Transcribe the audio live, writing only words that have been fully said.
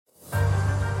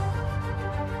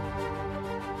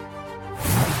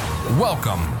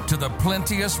Welcome to the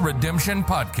Plenteous Redemption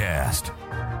Podcast,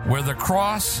 where the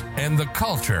cross and the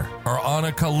culture are on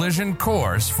a collision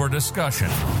course for discussion.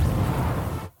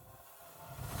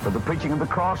 For the preaching of the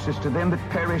cross is to them that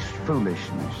perish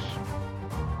foolishness,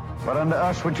 but unto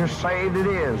us which are saved it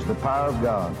is the power of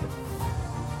God.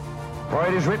 For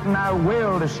it is written, I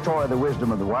will destroy the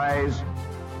wisdom of the wise,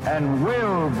 and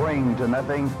will bring to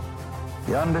nothing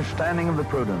the understanding of the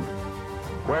prudent.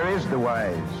 Where is the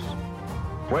wise?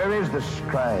 Where is the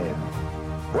scribe?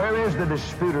 Where is the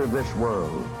disputer of this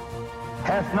world?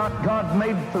 Hath not God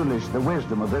made foolish the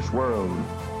wisdom of this world?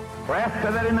 For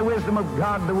after that in the wisdom of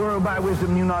God, the world by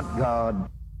wisdom knew not God.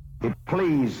 It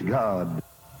pleased God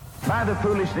by the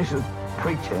foolishness of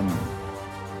preaching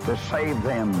to save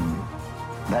them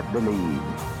that believe.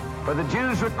 For the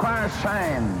Jews require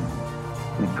signs,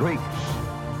 and the Greeks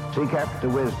seek after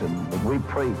wisdom, but we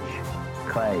preach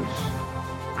Christ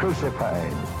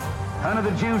crucified. Unto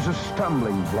the Jews a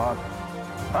stumbling block,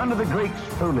 unto the Greeks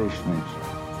foolishness,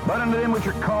 but unto them which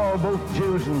are called both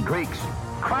Jews and Greeks,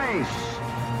 Christ,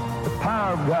 the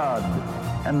power of God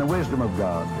and the wisdom of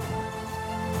God.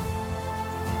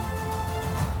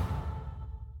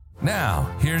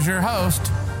 Now, here's your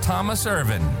host, Thomas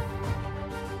Irvin.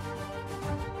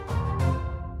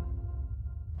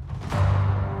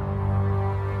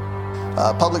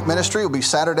 Public ministry will be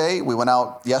Saturday. We went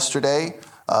out yesterday.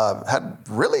 Had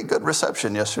really good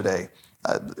reception yesterday.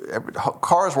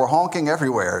 Cars were honking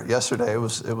everywhere yesterday. It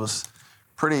was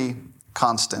pretty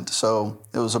constant, so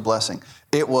it was a blessing.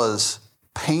 It was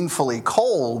painfully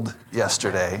cold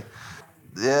yesterday.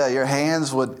 Yeah, your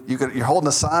hands you're holding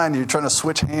a sign, you're trying to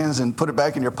switch hands and put it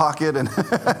back in your pocket,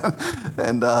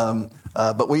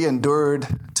 but we endured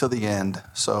till the end,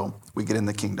 so we get in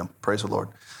the kingdom. Praise the Lord.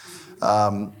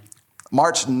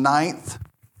 March 9th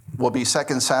will be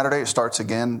second Saturday. It starts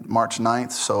again March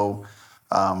 9th. So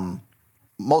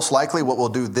most likely what we'll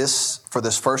do for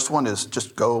this first one is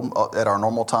just go at our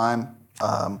normal do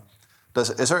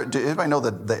anybody know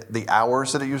the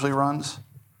hours that it usually runs?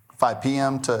 5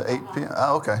 p.m. to 8 p.m.?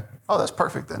 Oh, okay. Oh, that's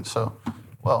perfect then. So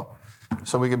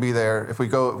we can be there. If we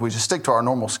just stick to our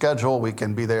normal schedule, we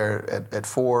can be there at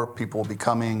 4. People will be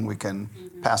coming. We can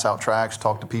pass out tracts,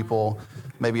 talk to people,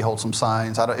 maybe hold some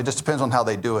signs. It just depends on how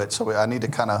they do it. So I need to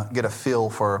kind of get a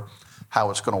feel for how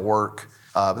it's going to work.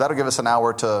 But that'll give us an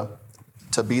hour to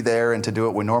be there and to do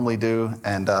what we normally do.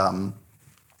 And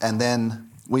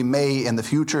then we may in the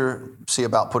future see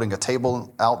about putting a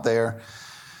table out there,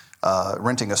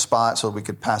 renting a spot so we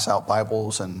could pass out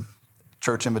Bibles and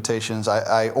church invitations.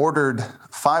 I ordered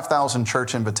 5,000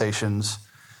 church invitations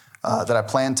that I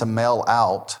plan to mail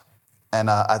out. And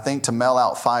I think to mail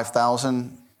out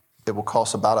 5,000, it will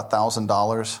cost about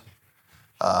 $1,000,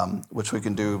 which we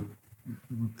can do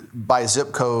by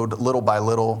zip code, little by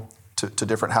little, to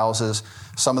different houses.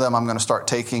 Some of them I'm going to start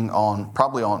taking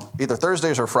probably on either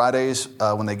Thursdays or Fridays.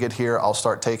 When they get here, I'll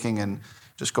start taking and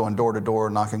just going door to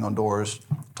door, knocking on doors,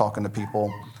 talking to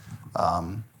people,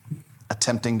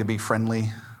 attempting to be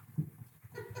friendly.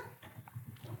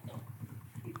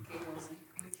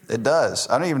 It does.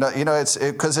 I don't even know. It's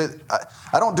because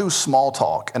I don't do small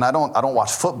talk, and I don't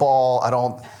watch football. I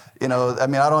don't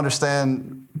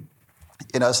understand.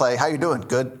 It's like, how you doing?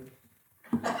 Good.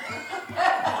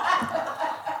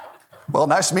 Well,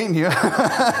 nice meeting you.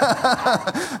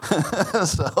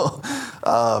 So,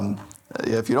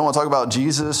 if you don't want to talk about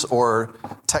Jesus or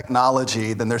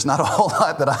technology, then there's not a whole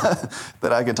lot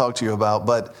that I can talk to you about.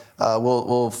 But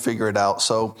we'll figure it out.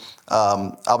 So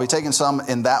I'll be taking some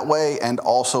in that way, and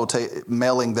also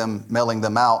mailing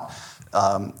them out.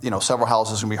 Several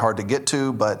houses are gonna be hard to get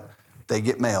to, but they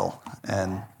get mail,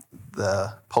 and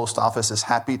the post office is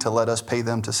happy to let us pay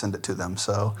them to send it to them.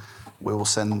 So we will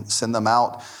send them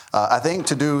out. I think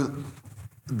to do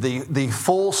the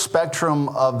full spectrum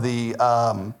of the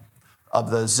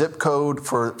zip code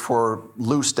for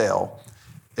Lucedale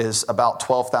is about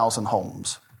 12,000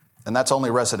 homes, and that's only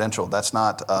residential. That's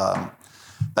not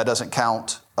that doesn't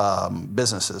count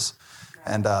businesses.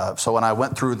 And so when I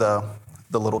went through the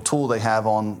little tool they have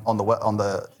on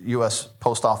the U.S.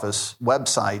 Post Office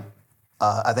website,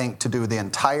 I think to do the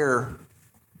entire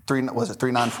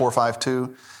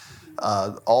 39452,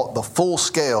 the full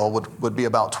scale would be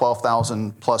about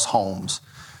 12,000 plus homes.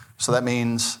 So that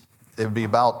means it would be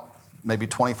about maybe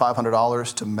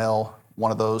 $2,500 to mail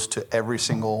one of those to every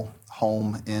single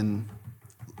home in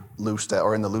Lucedale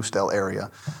or in the Lucedale area.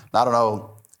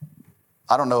 Now,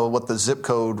 I don't know what the zip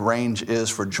code range is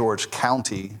for George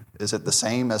County. Is it the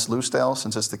same as Lucedale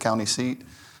since it's the county seat?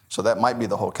 So that might be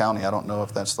the whole county. I don't know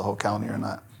if that's the whole county or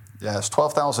not. Yeah, it's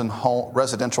 12,000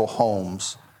 residential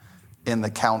homes in the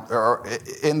count or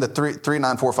in the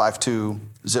 39452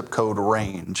 zip code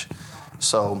range.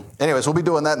 So anyways, we'll be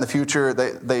doing that in the future.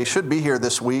 They should be here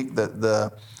this week,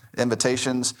 the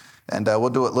invitations, and we'll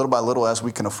do it little by little as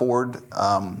we can afford.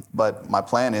 But my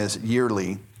plan is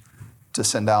yearly to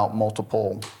send out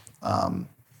multiple,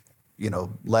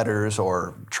 letters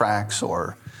or tracts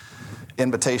or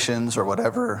invitations or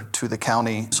whatever to the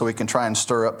county, so we can try and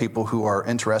stir up people who are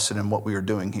interested in what we are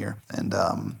doing here and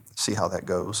see how that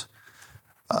goes.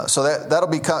 So that'll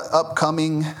be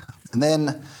upcoming. And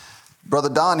then Brother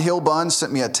Don Hillbun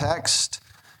sent me a text.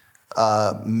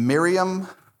 Miriam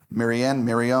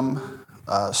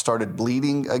started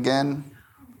bleeding again.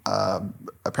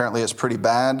 Apparently it's pretty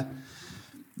bad.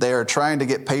 They are trying to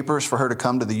get papers for her to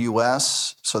come to the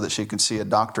U.S. so that she can see a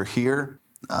doctor here.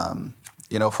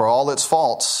 For all its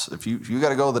faults, if you got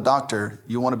to go to the doctor,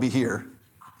 you want to be here.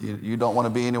 You don't want to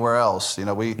be anywhere else. I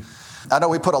know we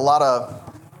put a lot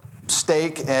of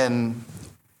stake in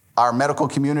our medical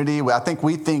community. I think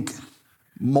we think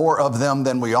more of them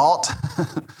than we ought.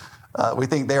 We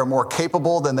think they are more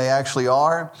capable than they actually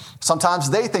are. Sometimes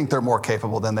they think they're more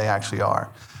capable than they actually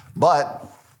are. But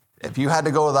if you had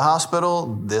to go to the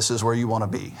hospital, this is where you want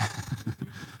to be.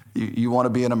 You want to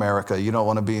be in America. You don't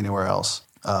want to be anywhere else.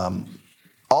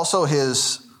 Also,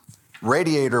 his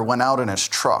radiator went out in his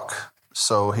truck,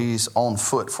 so he's on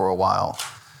foot for a while.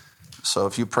 So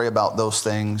if you pray about those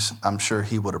things, I'm sure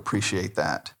he would appreciate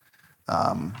that.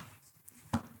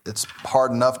 It's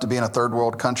hard enough to be in a third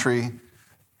world country.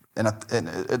 And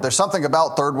there's something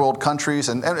about third world countries,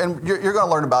 and you're going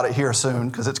to learn about it here soon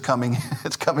because it's coming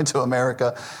to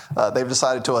America. They've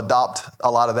decided to adopt a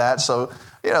lot of that, so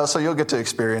you'll get to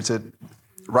experience it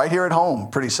right here at home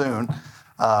pretty soon.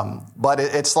 But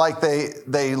it's like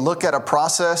they look at a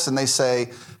process and they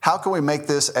say, how can we make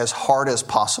this as hard as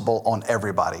possible on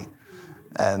everybody?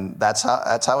 And that's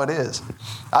how it is.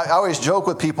 I always joke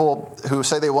with people who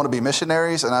say they want to be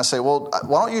missionaries, and I say, well,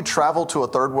 why don't you travel to a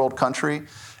third world country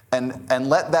and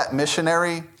let that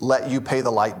missionary let you pay the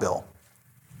light bill?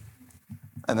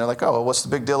 And they're like, oh, well, what's the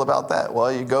big deal about that? Well,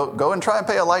 you go and try and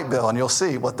pay a light bill, and you'll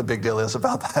see what the big deal is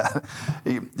about that.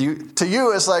 To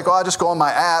you, it's like, oh, I just go on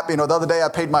my app. The other day I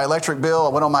paid my electric bill. I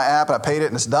went on my app and I paid it,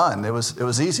 and it's done. It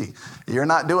was easy. You're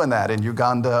not doing that in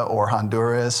Uganda or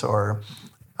Honduras or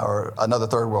another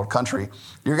third world country.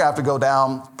 You're going to have to go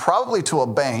down probably to a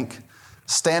bank,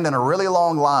 stand in a really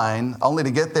long line, only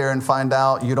to get there and find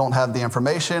out you don't have the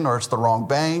information, or it's the wrong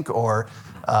bank, or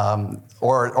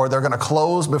they're going to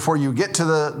close before you get to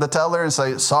the teller and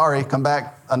say, sorry, come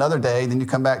back another day. Then you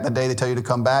come back the day they tell you to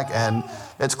come back, and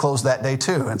it's closed that day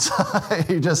too. And so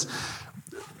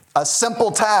a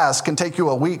simple task can take you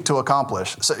a week to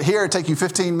accomplish. So here it take you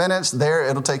 15 minutes. There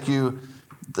it'll take you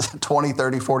 20,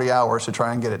 30, 40 hours to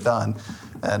try and get it done.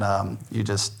 And you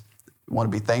just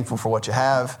want to be thankful for what you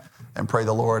have and pray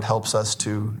the Lord helps us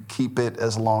to keep it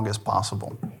as long as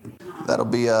possible. That'll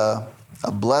be a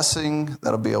blessing.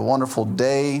 That'll be a wonderful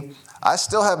day. I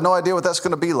still have no idea what that's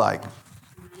going to be like.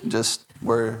 Just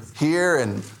we're here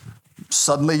and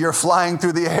suddenly you're flying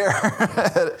through the air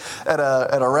at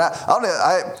a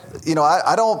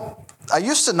I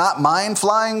used to not mind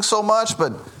flying so much,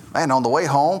 but man, on the way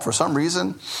home, for some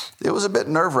reason, it was a bit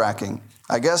nerve-wracking.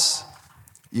 I guess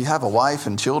you have a wife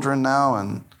and children now,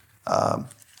 and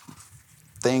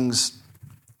things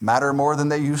matter more than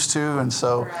they used to. And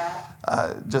so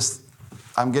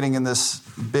I'm getting in this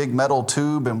big metal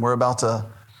tube, and we're about to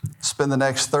spend the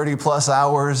next 30-plus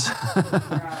hours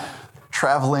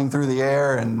traveling through the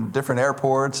air and different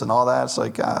airports and all that. It's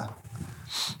like,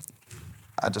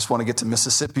 I just want to get to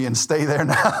Mississippi and stay there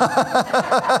now.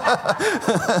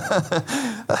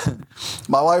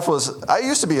 I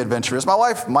used to be adventurous. My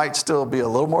wife might still be a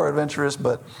little more adventurous,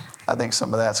 but I think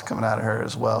some of that's coming out of her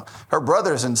as well. Her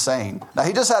brother's insane. Now,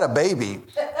 he just had a baby,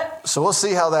 so we'll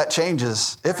see how that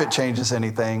changes, if it changes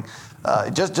anything.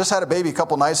 Just had a baby a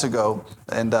couple nights ago,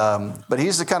 and but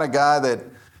he's the kind of guy that,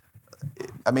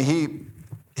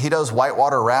 he does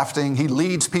whitewater rafting. He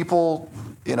leads people,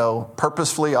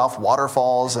 purposefully off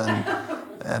waterfalls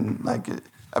and like,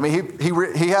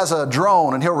 he has a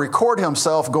drone and he'll record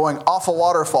himself going off a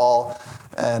waterfall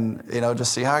and,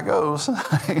 just see how it goes.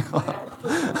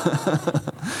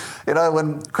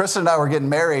 When Kristen and I were getting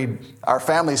married, our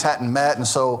families hadn't met. And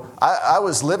so I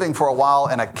was living for a while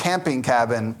in a camping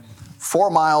cabin 4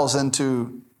 miles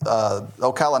into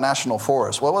Ocala National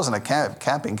Forest. Well, it wasn't a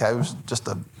camping cabin. It was just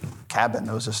a cabin.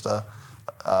 It was just a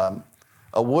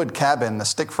wood cabin, a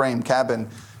stick frame cabin.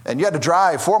 And you had to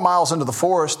drive 4 miles into the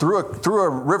forest through a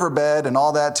riverbed and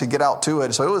all that to get out to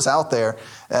it. So it was out there.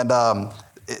 And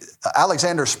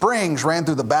Alexander Springs ran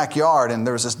through the backyard, and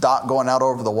there was this dock going out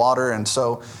over the water, and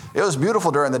so it was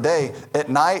beautiful during the day. At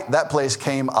night, that place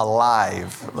came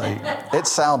alive. Like, it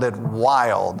sounded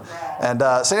wild. And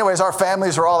so anyways, our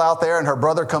families are all out there, and her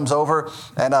brother comes over,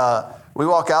 and we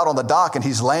walk out on the dock, and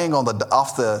he's laying on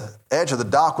off the edge of the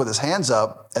dock with his hands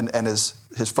up, and his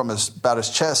about his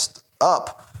chest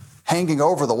up, hanging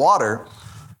over the water.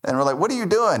 And we're like, "What are you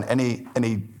doing?" And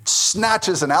he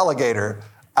snatches an alligator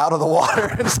out of the water.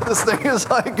 And so this thing is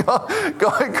like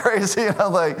going crazy. And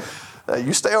I'm like,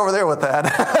 "You stay over there with that."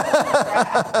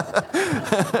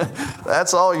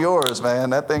 That's all yours, man.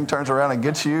 That thing turns around and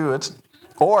gets you.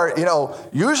 Or,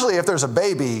 usually if there's a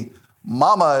baby,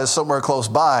 mama is somewhere close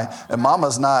by, and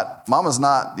mama's not,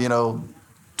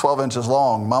 12 inches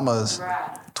long. Mama's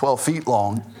 12 feet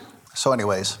long. So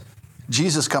anyways,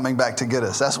 Jesus coming back to get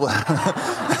us. That's what,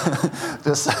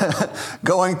 just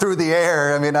going through the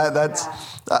air. I mean, that's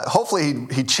hopefully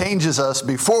he changes us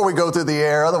before we go through the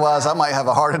air. Otherwise, I might have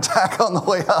a heart attack on the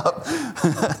way up.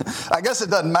 I guess it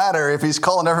doesn't matter. If he's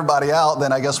calling everybody out,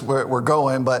 then I guess we're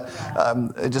going. But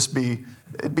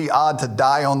it'd be odd to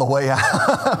die on the way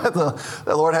out.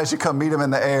 The Lord has you come meet him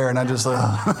in the air, and I just,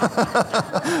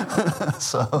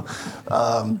 so,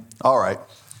 all right.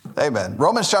 Amen.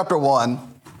 Romans chapter 1.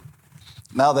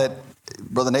 Now that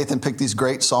Brother Nathan picked these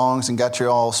great songs and got you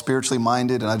all spiritually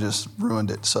minded, and I just ruined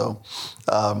it. So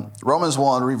Romans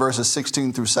 1, read verses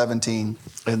 16 through 17.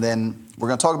 And then we're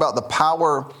going to talk about the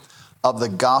power of the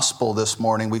gospel this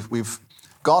morning. We've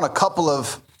gone a couple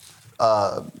of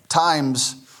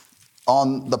times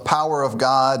on the power of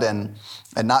God and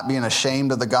not being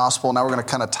ashamed of the gospel. Now we're going to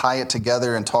kind of tie it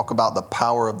together and talk about the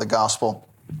power of the gospel.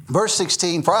 Verse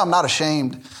 16, "For I am not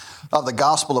ashamed of the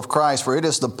gospel of Christ, for it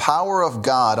is the power of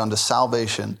God unto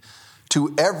salvation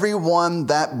to everyone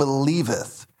that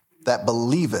believeth,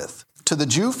 to the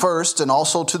Jew first and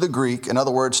also to the Greek," in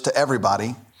other words, to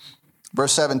everybody.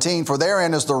 Verse 17, "For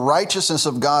therein is the righteousness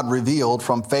of God revealed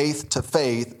from faith to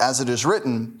faith, as it is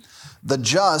written, the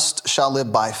just shall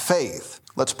live by faith."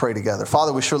 Let's pray together.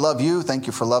 Father, we sure love you. Thank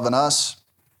you for loving us.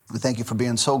 We thank you for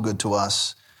being so good to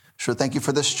us. Sure, thank you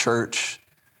for this church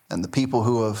and the people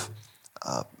who have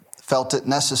felt it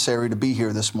necessary to be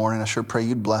here this morning. I sure pray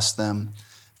you'd bless them.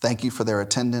 Thank you for their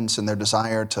attendance and their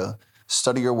desire to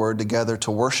study your word together,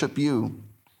 to worship you.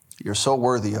 You're so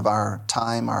worthy of our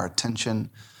time, our attention,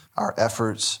 our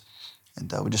efforts.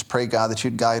 And we just pray, God, that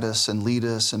you'd guide us and lead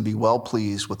us and be well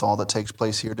pleased with all that takes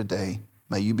place here today.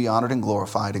 May you be honored and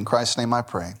glorified. In Christ's name I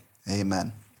pray.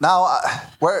 Amen. Now,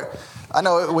 I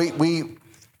know we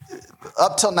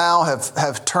up till now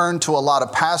have turned to a lot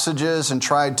of passages and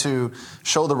tried to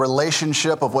show the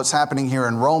relationship of what's happening here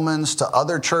in Romans to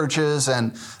other churches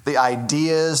and the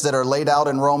ideas that are laid out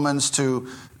in Romans to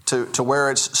where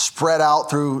it's spread out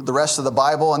through the rest of the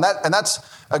Bible. And that's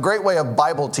a great way of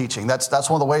Bible teaching. That's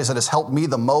one of the ways that has helped me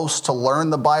the most to learn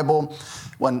the Bible.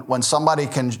 When somebody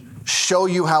can show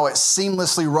you how it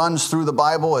seamlessly runs through the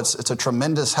Bible, it's a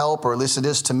tremendous help, or at least it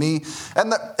is to me.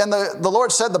 And the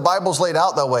Lord said the Bible's laid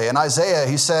out that way. In Isaiah,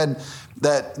 he said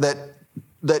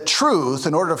that truth,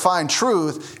 in order to find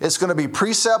truth, it's going to be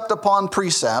precept upon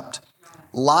precept,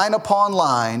 line upon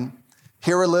line,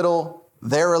 here a little,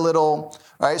 there a little.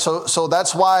 Right? So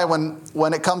that's why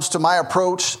when it comes to my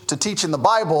approach to teaching the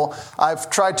Bible, I've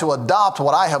tried to adopt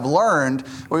what I have learned,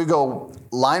 where we go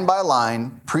line by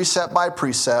line, precept by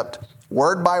precept,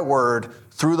 word by word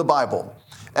through the Bible.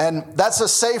 And that's a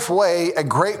safe way, a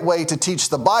great way to teach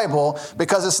the Bible,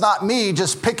 because it's not me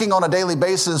just picking on a daily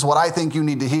basis what I think you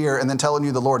need to hear and then telling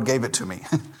you the Lord gave it to me.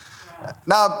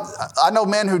 Now, I know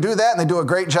men who do that and they do a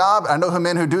great job. I know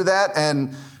men who do that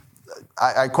and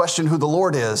I question who the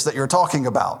Lord is that you're talking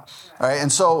about. All right?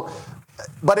 And so,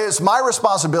 but it's my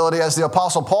responsibility, as the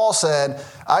Apostle Paul said,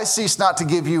 I cease not to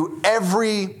give you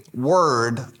every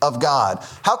word of God.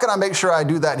 How can I make sure I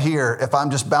do that here if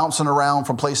I'm just bouncing around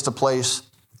from place to place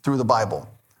through the Bible?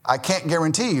 I can't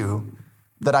guarantee you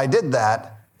that I did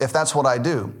that if that's what I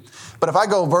do. But if I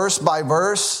go verse by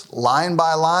verse, line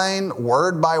by line,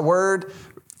 word by word,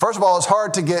 first of all, it's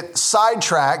hard to get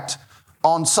sidetracked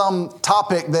on some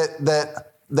topic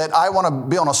that I want to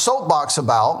be on a soapbox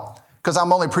about, because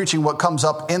I'm only preaching what comes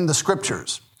up in the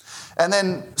scriptures. And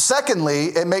then secondly,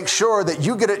 it makes sure that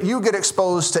you get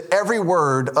exposed to every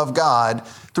word of God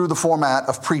through the format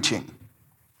of preaching,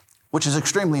 which is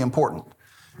extremely important.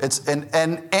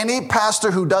 And any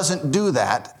pastor who doesn't do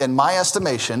that, in my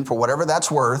estimation, for whatever that's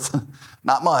worth,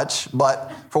 not much,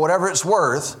 but for whatever it's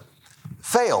worth,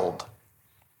 failed.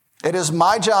 It is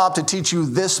my job to teach you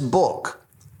this book,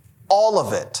 all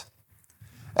of it.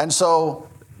 And so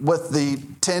with the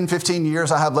 10, 15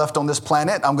 years I have left on this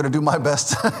planet, I'm going to do my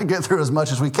best to get through as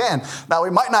much as we can. Now, we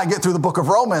might not get through the book of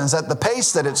Romans at the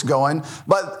pace that it's going,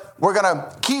 but we're going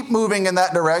to keep moving in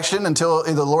that direction until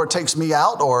either the Lord takes me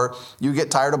out or you get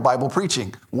tired of Bible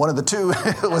preaching. One of the two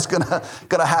was going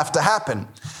to have to happen.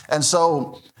 And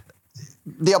so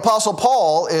the Apostle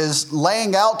Paul is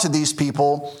laying out to these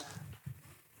people,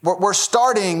 we're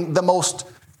starting the most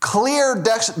clear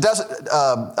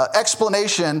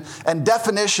explanation and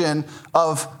definition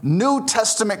of New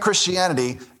Testament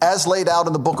Christianity as laid out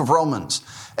in the book of Romans.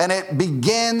 And it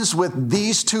begins with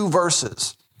these two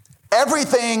verses.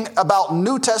 Everything about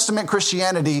New Testament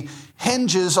Christianity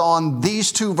hinges on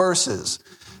these two verses.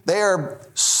 They are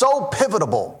so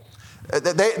pivotal.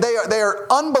 They are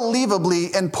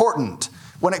unbelievably important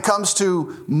when it comes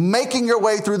to making your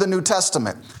way through the New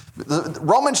Testament.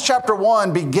 Romans chapter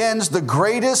 1 begins the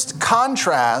greatest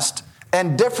contrast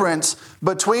and difference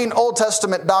between Old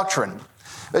Testament doctrine.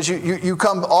 As you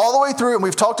come all the way through, and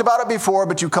we've talked about it before,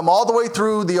 but you come all the way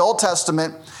through the Old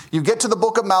Testament, you get to the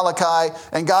book of Malachi,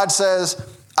 and God says,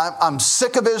 I'm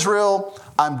sick of Israel,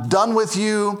 I'm done with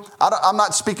you, I'm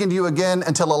not speaking to you again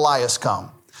until Elias comes.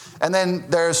 And then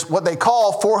there's what they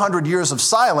call 400 years of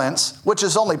silence, which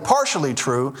is only partially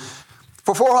true.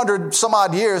 For 400 some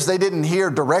odd years, they didn't hear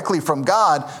directly from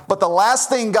God. But the last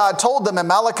thing God told them in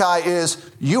Malachi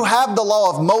is, you have the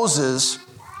law of Moses,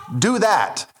 do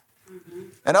that.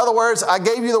 In other words, I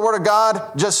gave you the word of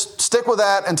God, just stick with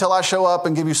that until I show up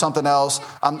and give you something else.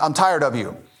 I'm tired of you.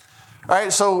 All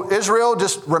right, so Israel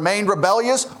just remained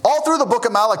rebellious. All through the book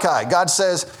of Malachi, God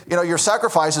says, your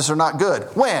sacrifices are not good.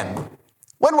 When?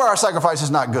 When were our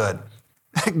sacrifices not good?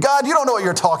 God, you don't know what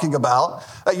you're talking about.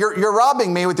 You're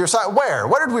robbing me with your sacrifice. Where?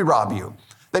 Where did we rob you?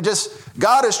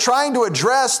 God is trying to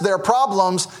address their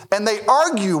problems, and they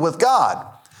argue with God.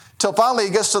 Till finally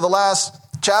he gets to the last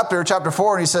chapter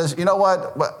 4, and he says, you know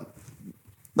what?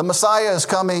 The Messiah is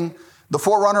coming. The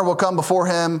forerunner will come before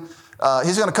him.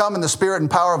 He's going to come in the spirit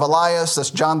and power of Elias. That's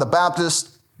John the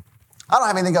Baptist. I don't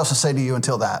have anything else to say to you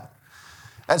until that.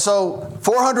 And so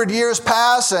 400 years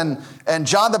pass, and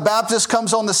John the Baptist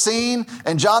comes on the scene,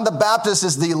 and John the Baptist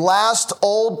is the last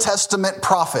Old Testament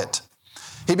prophet.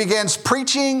 He begins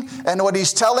preaching, and what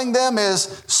he's telling them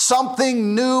is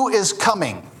something new is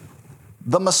coming.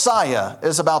 The Messiah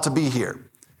is about to be here.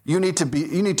 You need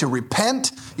to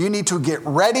repent. You need to get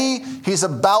ready. He's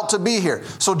about to be here.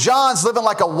 So John's living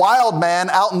like a wild man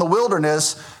out in the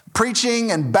wilderness,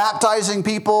 preaching and baptizing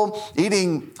people,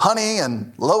 eating honey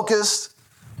and locusts.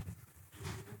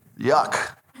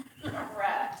 Yuck.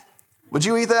 Right. Would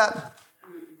you eat that?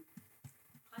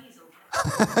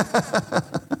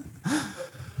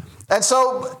 And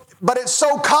so, but it's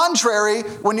so contrary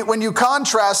when you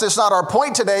contrast, it's not our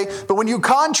point today, but when you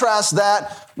contrast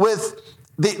that with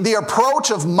the approach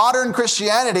of modern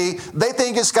Christianity, they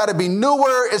think it's got to be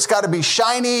newer, it's got to be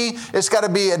shiny, it's got to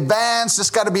be advanced, it's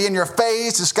got to be in your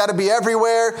face, it's got to be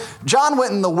everywhere. John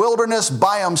went in the wilderness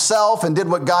by himself and did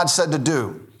what God said to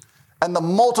do. And the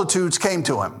multitudes came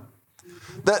to him.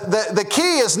 The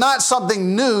key is not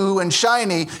something new and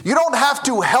shiny. You don't have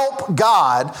to help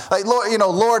God. Like,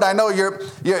 Lord, I know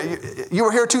you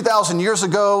were here 2,000 years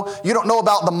ago. You don't know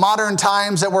about the modern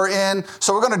times that we're in.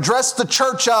 So we're going to dress the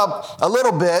church up a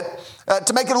little bit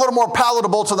to make it a little more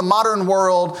palatable to the modern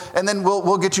world. And then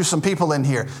we'll get you some people in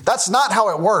here. That's not how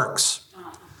it works.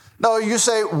 No, you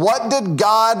say, what did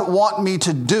God want me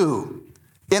to do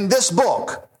in this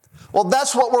book? Well,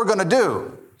 that's what we're going to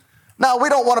do. Now, we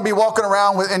don't want to be walking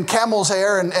around in camel's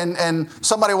hair and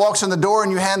somebody walks in the door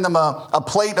and you hand them a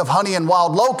plate of honey and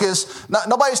wild locusts.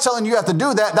 Nobody's telling you have to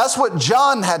do that. That's what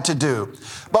John had to do.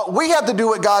 But we have to do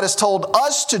what God has told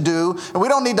us to do. And we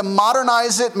don't need to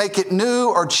modernize it, make it new,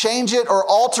 or change it, or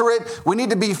alter it. We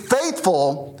need to be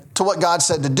faithful to what God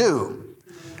said to do.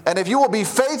 And if you will be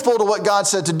faithful to what God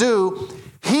said to do,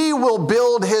 He will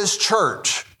build His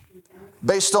church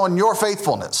based on your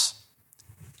faithfulness.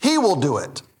 He will do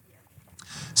it.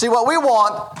 See, what we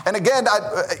want, and again,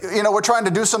 we're trying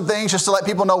to do some things just to let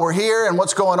people know we're here and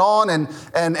what's going on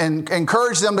and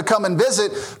encourage them to come and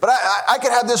visit. But I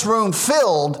could have this room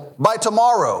filled by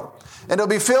tomorrow. And it'll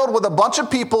be filled with a bunch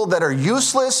of people that are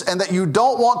useless and that you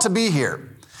don't want to be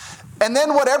here. And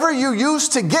then whatever you use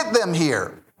to get them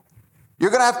here, you're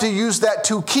going to have to use that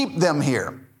to keep them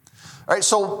here. All right,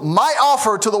 so my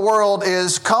offer to the world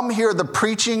is come hear the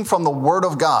preaching from the Word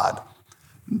of God.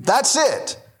 That's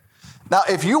it. Now,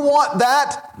 if you want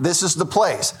that, this is the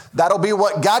place. That'll be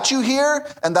what got you here,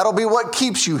 and that'll be what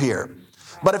keeps you here.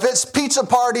 But if it's pizza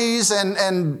parties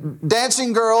and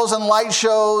dancing girls and light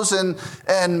shows and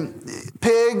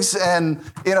pigs and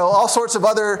all sorts of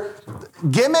other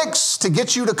gimmicks to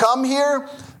get you to come here,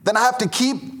 then I have to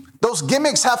those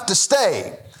gimmicks have to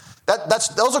stay.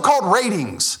 Those are called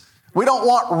ratings. We don't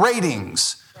want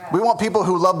ratings. We want people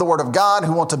who love the Word of God,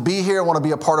 who want to be here, want to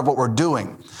be a part of what we're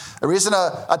doing. The reason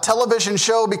a television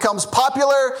show becomes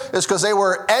popular is because they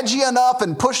were edgy enough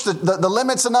and pushed the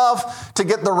limits enough to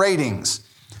get the ratings.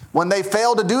 When they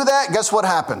fail to do that, guess what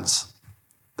happens?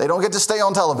 They don't get to stay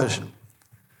on television.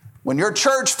 When your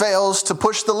church fails to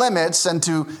push the limits and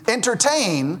to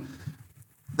entertain,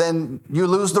 then you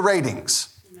lose the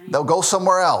ratings. They'll go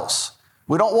somewhere else.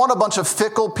 We don't want a bunch of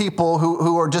fickle people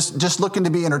who are just looking to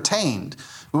be entertained.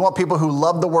 We want people who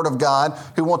love the Word of God,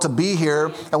 who want to be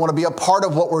here and want to be a part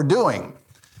of what we're doing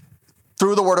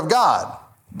through the Word of God.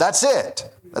 That's it.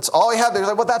 That's all we have. They're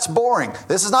like, well, that's boring.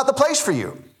 This is not the place for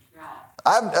you.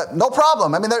 I have no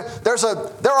problem. I mean, there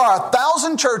are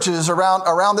 1,000 churches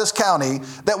around this county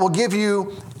that will give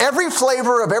you every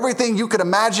flavor of everything you could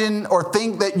imagine or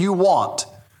think that you want.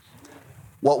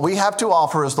 What we have to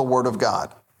offer is the Word of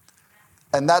God.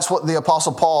 And that's what the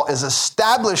Apostle Paul is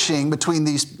establishing between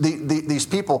these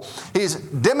people. He's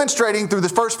demonstrating through the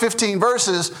first 15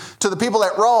 verses to the people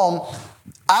at Rome,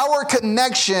 our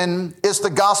connection is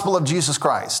the gospel of Jesus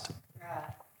Christ.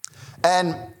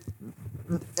 And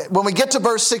when we get to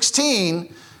verse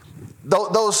 16,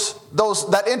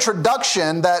 that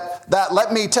introduction, that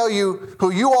let me tell you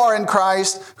who you are in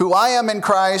Christ, who I am in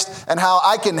Christ, and how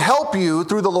I can help you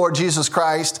through the Lord Jesus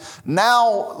Christ.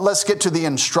 Now let's get to the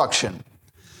instruction.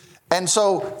 And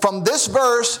so from this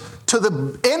verse to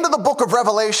the end of the book of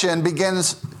Revelation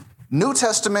begins New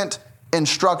Testament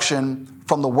instruction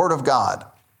from the Word of God.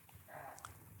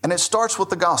 And it starts with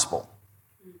the gospel.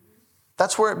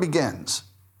 That's where it begins.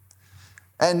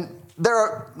 And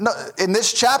in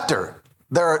this chapter,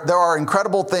 there are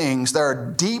incredible things. There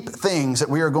are deep things that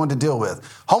we are going to deal with.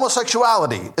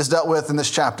 Homosexuality is dealt with in this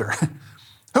chapter.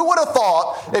 Who would have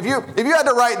thought, if you had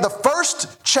to write the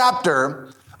first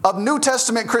chapter of New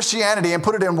Testament Christianity and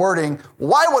put it in wording,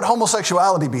 why would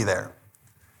homosexuality be there?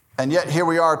 And yet here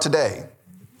we are today.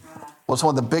 Well, it's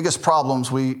one of the biggest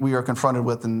problems we are confronted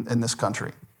with in this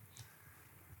country.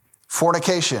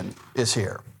 Fornication is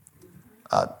here.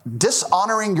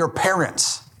 Dishonoring your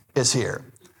parents is here.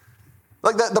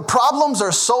 Like the problems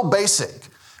are so basic.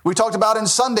 We talked about in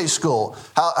Sunday school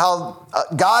how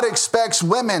God expects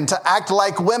women to act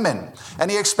like women, and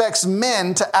He expects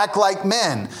men to act like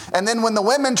men. And then when the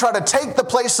women try to take the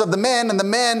place of the men, and the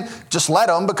men just let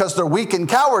them because they're weak and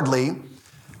cowardly,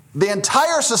 the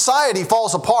entire society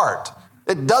falls apart.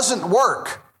 It doesn't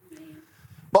work.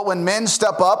 But when men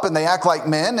step up and they act like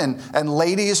men, and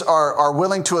ladies are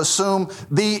willing to assume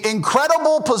the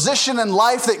incredible position in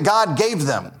life that God gave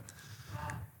them.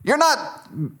 You're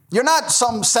not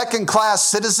some second-class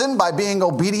citizen by being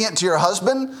obedient to your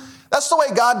husband. That's the way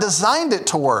God designed it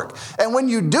to work. And when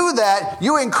you do that,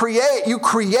 you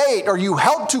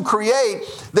help to create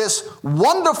this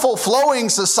wonderful flowing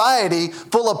society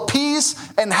full of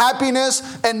peace and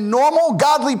happiness and normal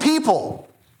godly people.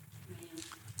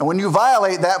 And when you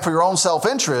violate that for your own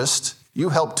self-interest, you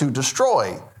help to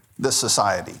destroy this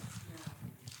society.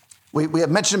 We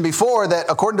have mentioned before that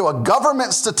according to a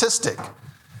government statistic,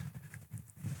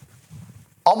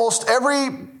 almost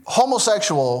every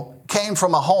homosexual came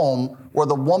from a home where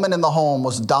the woman in the home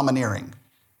was domineering.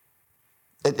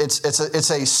 It's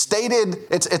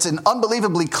an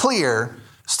unbelievably clear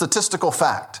statistical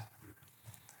fact.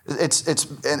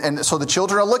 And so the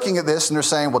children are looking at this and they're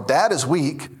saying, well, dad is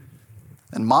weak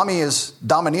and mommy is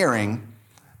domineering,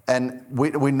 and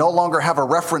we no longer have a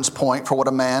reference point for what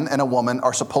a man and a woman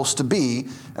are supposed to be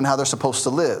and how they're supposed to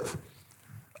live.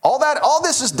 All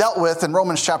this is dealt with in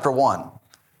Romans chapter 1.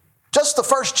 Just the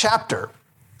first chapter.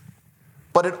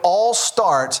 But it all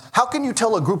starts, how can you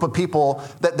tell a group of people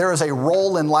that there is a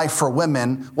role in life for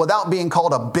women without being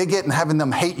called a bigot and having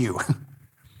them hate you?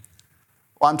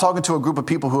 Well, I'm talking to a group of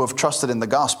people who have trusted in the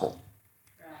gospel.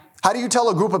 How do you tell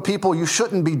a group of people you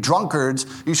shouldn't be drunkards,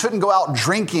 you shouldn't go out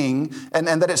drinking, and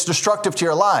that it's destructive to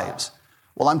your lives?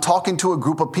 Well, I'm talking to a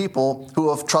group of people who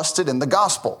have trusted in the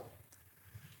gospel.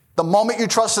 The moment you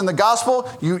trust in the gospel,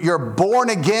 you're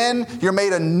born again, you're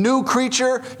made a new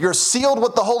creature, you're sealed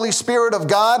with the Holy Spirit of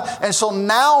God, and so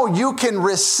now you can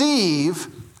receive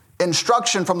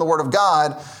instruction from the Word of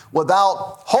God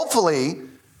without, hopefully,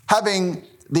 having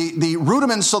the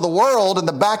rudiments of the world in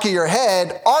the back of your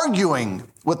head arguing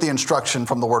with the instruction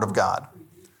from the Word of God.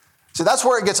 See, that's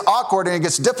where it gets awkward and it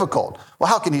gets difficult. Well,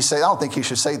 how can he say, I don't think he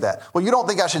should say that. Well, you don't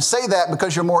think I should say that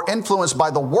because you're more influenced by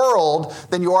the world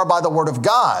than you are by the Word of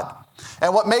God.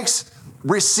 And what makes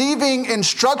receiving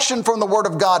instruction from the Word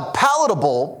of God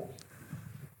palatable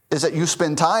is that you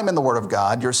spend time in the Word of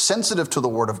God, you're sensitive to the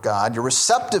Word of God, you're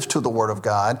receptive to the Word of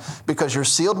God because you're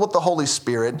sealed with the Holy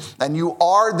Spirit and you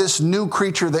are this new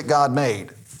creature that God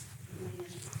made.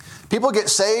 People get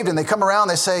saved and they come around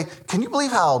and they say, can you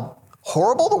believe how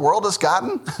horrible the world has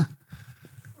gotten?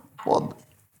 Well,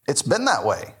 it's been that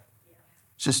way.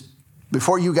 It's just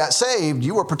before you got saved,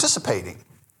 you were participating.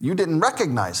 You didn't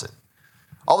recognize it.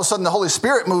 All of a sudden, the Holy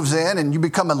Spirit moves in and you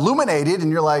become illuminated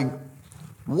and you're like,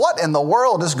 what in the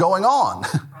world is going on?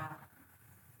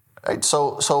 Right?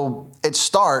 So it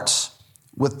starts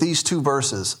with these two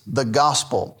verses, the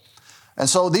gospel. And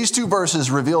so these two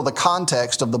verses reveal the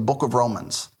context of the book of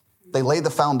Romans. They lay the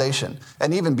foundation.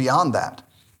 And even beyond that,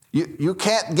 you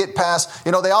can't get past,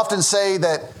 they often say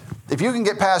that if you can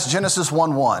get past Genesis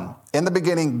 1:1, in the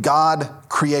beginning, God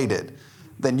created,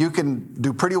 then you can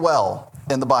do pretty well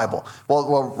in the Bible.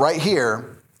 Well, right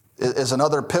here is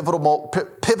another pivotable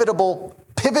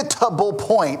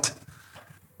point.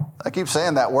 I keep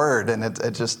saying that word, and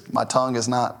it just, my tongue is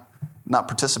not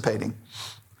participating.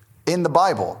 In the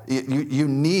Bible, you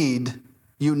need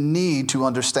to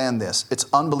understand this. It's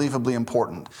unbelievably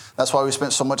important. That's why we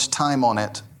spent so much time on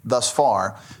it thus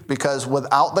far, because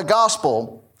without the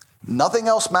gospel, nothing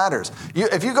else matters.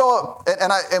 If you go,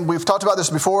 and we've talked about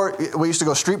this before, we used to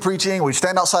go street preaching, we'd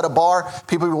stand outside a bar,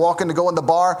 people would walk in to go in the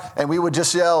bar, and we would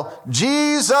just yell,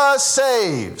 Jesus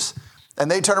saves.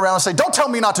 And they'd turn around and say, don't tell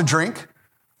me not to drink.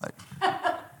 Like,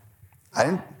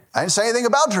 I didn't say anything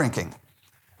about drinking.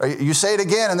 Or you say it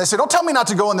again, and they say, don't tell me not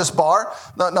to go in this bar.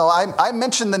 No, I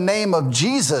mentioned the name of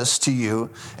Jesus to you,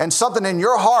 and something in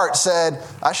your heart said,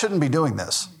 I shouldn't be doing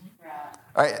this.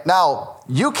 All right, now,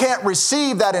 you can't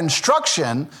receive that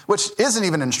instruction, which isn't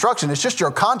even instruction, it's just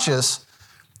your conscience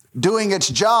doing its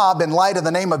job in light of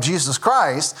the name of Jesus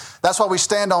Christ. That's why we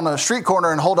stand on a street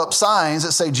corner and hold up signs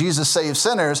that say Jesus saves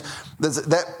sinners.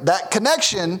 That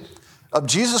connection of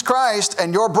Jesus Christ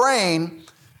and your brain,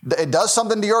 it does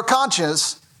something to your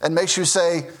conscience and makes you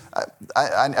say,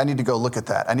 I need to go look at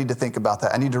that. I need to think about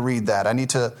that. I need to read that.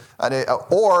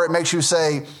 Or it makes you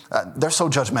say, they're so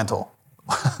judgmental.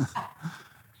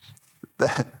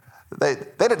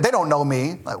 They don't know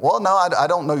me. Like, well, no, I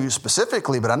don't know you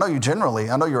specifically, but I know you generally.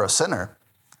 I know you're a sinner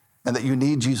and that you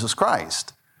need Jesus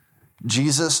Christ.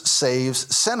 Jesus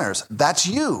saves sinners. That's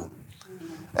you.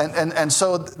 And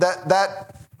so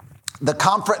that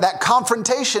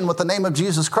confrontation with the name of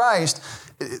Jesus Christ,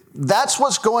 that's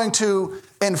what's going to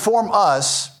inform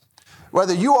us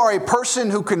whether you are a person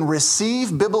who can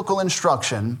receive biblical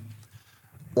instruction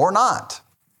or not.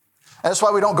 And that's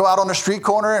why we don't go out on a street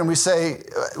corner and we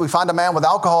find a man with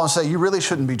alcohol and say, you really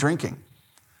shouldn't be drinking.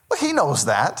 Well, he knows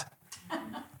that.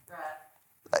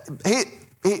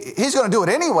 He's going to do it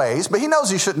anyways, but he knows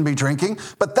he shouldn't be drinking.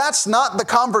 But that's not the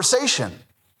conversation.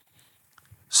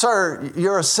 Sir,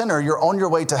 you're a sinner. You're on your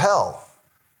way to hell.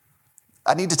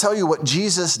 I need to tell you what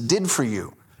Jesus did for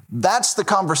you. That's the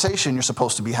conversation you're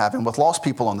supposed to be having with lost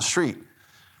people on the street.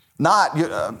 Not,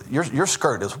 your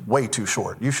skirt is way too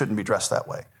short. You shouldn't be dressed that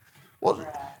way. Well,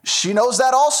 she knows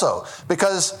that also,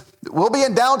 because we'll be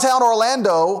in downtown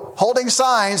Orlando holding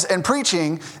signs and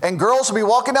preaching, and girls will be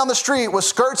walking down the street with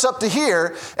skirts up to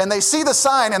here, and they see the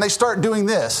sign and they start doing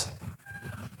this.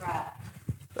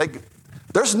 Like,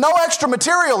 there's no extra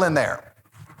material in there.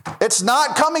 It's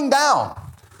not coming down.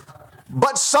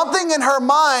 But something in her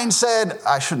mind said,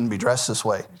 I shouldn't be dressed this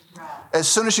way. As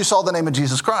soon as she saw the name of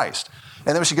Jesus Christ. And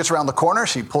then when she gets around the corner,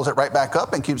 she pulls it right back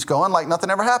up and keeps going like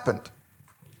nothing ever happened.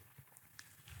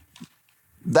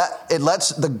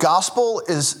 The gospel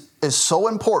is so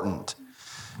important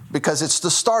because it's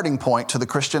the starting point to the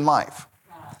Christian life.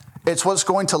 It's what's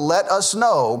going to let us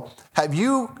know, have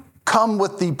you come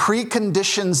with the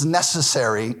preconditions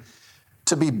necessary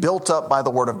to be built up by the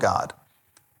Word of God?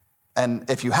 And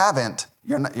if you haven't,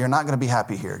 you're not going to be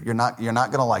happy here. You're not going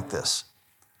to like this,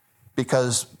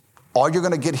 because all you're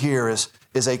going to get here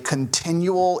is a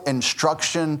continual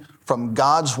instruction from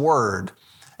God's Word.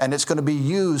 And it's going to be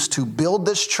used to build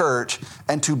this church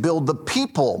and to build the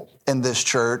people in this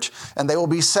church. And they will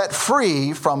be set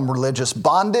free from religious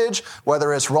bondage,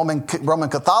 whether it's Roman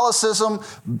Catholicism,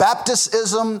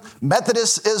 Baptistism,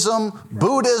 Methodistism,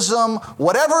 Buddhism,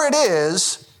 whatever it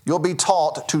is, you'll be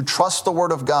taught to trust the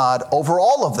Word of God over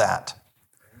all of that.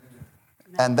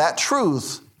 And that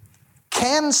truth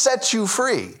can set you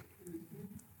free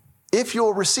if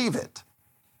you'll receive it.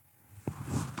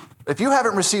 If you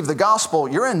haven't received the gospel,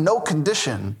 you're in no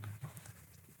condition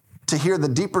to hear the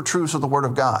deeper truths of the Word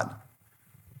of God.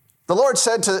 The Lord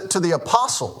said to the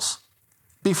apostles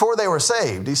before they were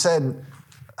saved, He said,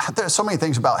 there's so many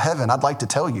things about heaven I'd like to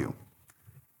tell you,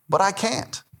 but I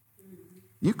can't.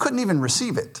 You couldn't even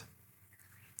receive it.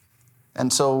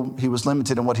 And so he was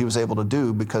limited in what he was able to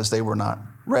do because they were not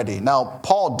ready. Now,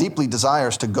 Paul deeply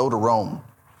desires to go to Rome.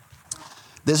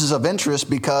 This is of interest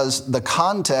because the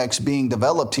context being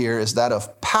developed here is that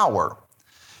of power.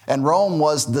 And Rome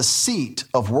was the seat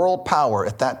of world power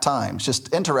at that time. It's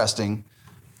just interesting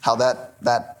how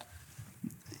that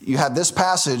you have this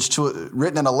passage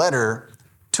written in a letter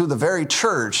to the very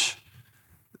church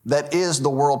that is the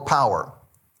world power.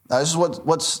 Now,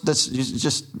 this is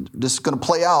just going to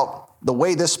play out. The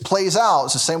way this plays out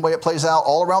is the same way it plays out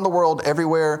all around the world,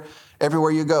 everywhere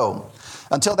you go.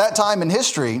 Until that time in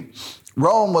history,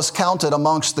 Rome was counted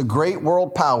amongst the great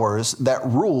world powers that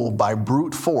rule by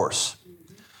brute force.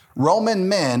 Roman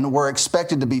men were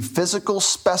expected to be physical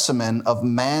specimen of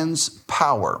man's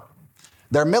power.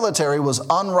 Their military was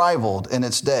unrivaled in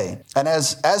its day, and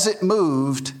as it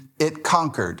moved, it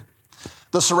conquered.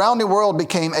 The surrounding world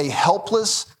became a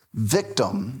helpless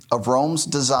victim of Rome's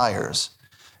desires,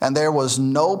 and there was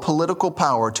no political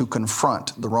power to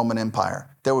confront the Roman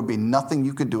Empire. There would be nothing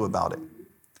you could do about it.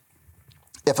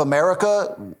 If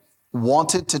America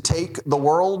wanted to take the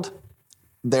world,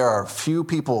 there are few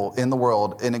people in the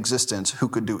world in existence who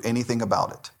could do anything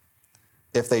about it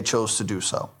if they chose to do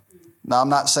so. Now, I'm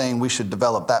not saying we should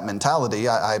develop that mentality.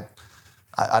 I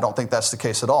don't think that's the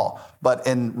case at all. But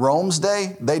in Rome's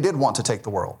day, they did want to take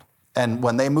the world. And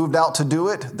when they moved out to do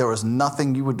it, there was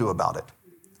nothing you would do about it.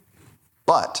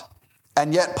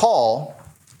 And yet Paul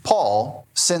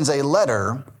sends a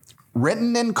letter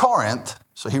written in Corinth.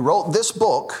 So he wrote this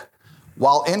book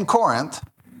while in Corinth.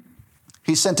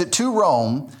 He sent it to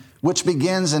Rome, which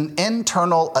begins an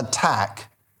internal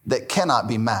attack that cannot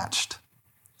be matched.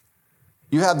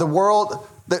 You have the world,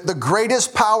 the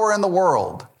greatest power in the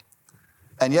world,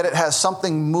 and yet it has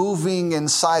something moving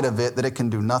inside of it that it can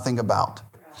do nothing about.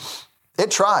 It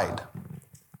tried.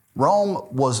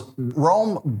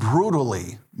 Rome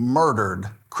brutally murdered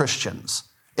Christians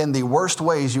in the worst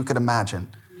ways you could imagine.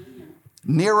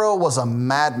 Nero was a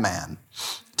madman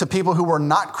to people who were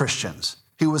not Christians.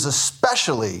 He was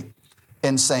especially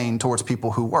insane towards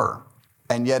people who were.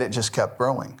 And yet it just kept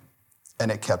growing,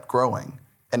 and it kept growing,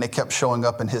 and it kept showing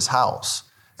up in his house,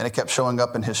 and it kept showing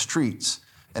up in his streets,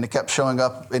 and it kept showing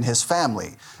up in his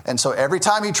family. And so every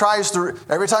time you try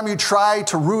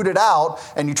to root it out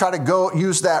and you try to go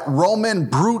use that Roman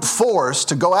brute force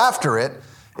to go after it,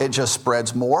 it just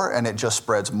spreads more, and it just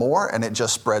spreads more, and it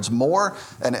just spreads more,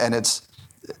 and it's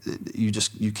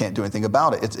you can't do anything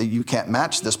about it. You can't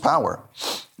match this power.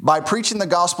 By preaching the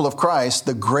gospel of Christ,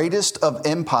 the greatest of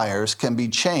empires can be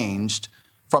changed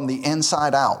from the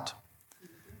inside out,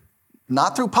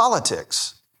 not through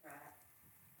politics.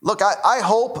 Look, I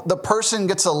hope the person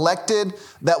gets elected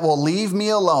that will leave me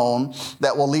alone,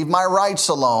 that will leave my rights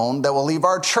alone, that will leave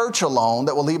our church alone,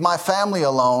 that will leave my family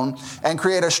alone, and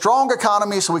create a strong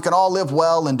economy so we can all live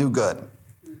well and do good.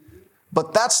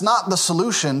 But that's not the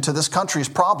solution to this country's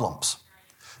problems.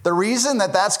 The reason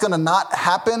that that's going to not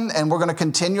happen and we're going to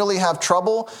continually have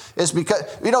trouble is because,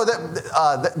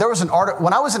 there was an article,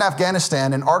 when I was in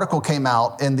Afghanistan, an article came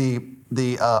out in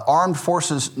the Armed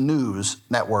Forces News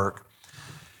Network,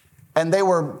 and they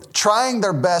were trying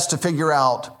their best to figure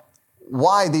out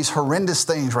why these horrendous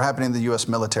things were happening in the U.S.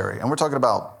 military. And we're talking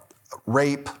about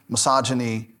rape,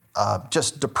 misogyny,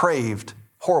 just depraved,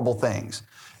 horrible things.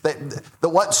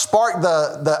 What sparked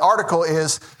the article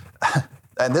is,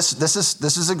 and this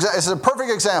is a perfect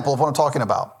example of what I'm talking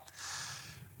about.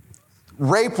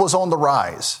 Rape was on the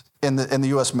rise in the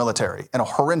U.S. military in a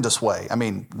horrendous way. I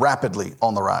mean, rapidly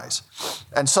on the rise.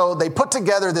 And so they put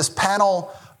together this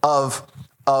panel of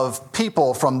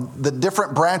people from the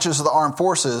different branches of the armed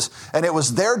forces, and it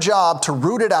was their job to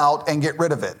root it out and get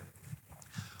rid of it.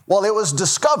 Well, it was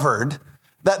discovered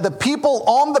that the people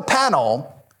on the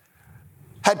panel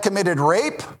had committed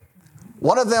rape.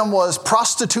 One of them was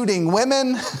prostituting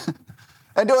women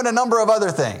and doing a number of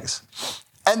other things.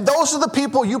 And those are the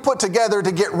people you put together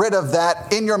to get rid of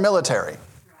that in your military.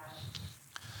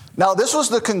 Now, this was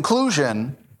the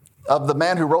conclusion of the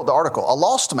man who wrote the article, a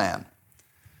lost man.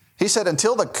 He said,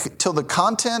 until the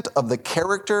content of the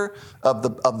character of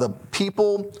the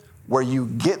people where you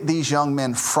get these young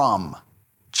men from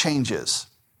changes,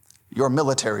 your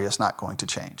military is not going to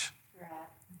change.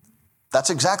 That's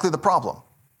exactly the problem.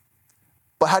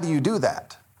 But how do you do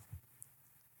that?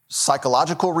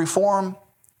 Psychological reform?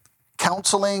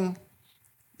 Counseling?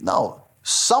 No.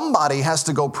 Somebody has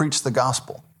to go preach the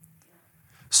gospel.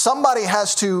 Somebody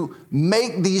has to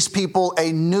make these people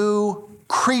a new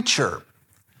creature.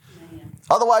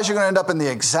 Otherwise, you're going to end up in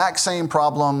the exact same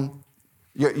problem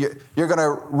You're going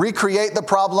to recreate the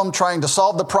problem, trying to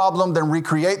solve the problem, then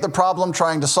recreate the problem,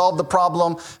 trying to solve the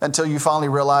problem until you finally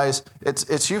realize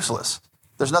it's useless.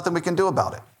 There's nothing we can do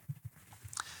about it.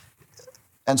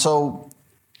 And so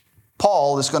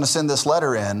Paul is going to send this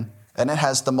letter in, and it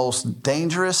has the most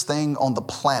dangerous thing on the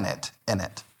planet in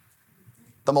it.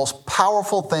 The most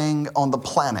powerful thing on the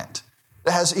planet.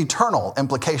 It has eternal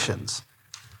implications.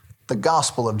 The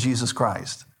gospel of Jesus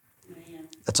Christ.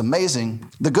 It's amazing.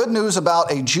 The good news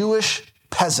about a Jewish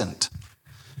peasant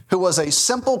who was a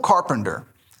simple carpenter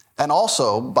and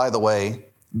also, by the way,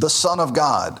 the Son of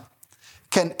God,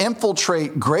 can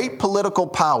infiltrate great political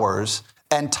powers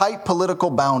and tight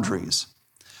political boundaries.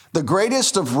 The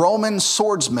greatest of Roman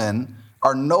swordsmen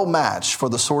are no match for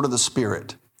the sword of the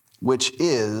Spirit, which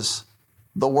is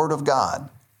the Word of God.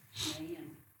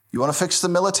 You want to fix the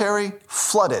military?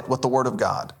 Flood it with the Word of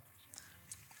God.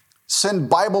 Send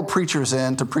Bible preachers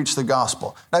in to preach the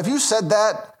gospel. Now, if you said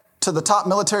that to the top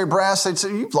military brass, they'd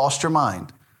say, you've lost your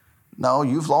mind. No,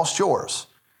 you've lost yours.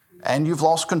 And you've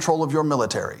lost control of your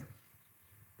military.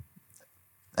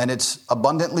 And it's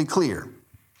abundantly clear.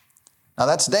 Now,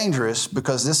 that's dangerous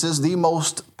because this is the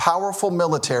most powerful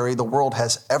military the world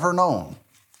has ever known.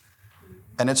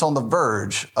 And it's on the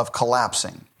verge of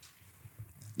collapsing.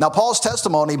 Now, Paul's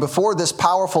testimony before this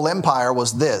powerful empire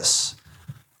was this: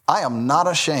 I am not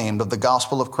ashamed of the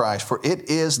gospel of Christ, for it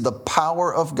is the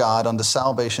power of God unto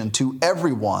salvation to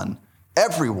everyone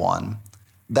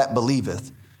that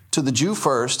believeth, to the Jew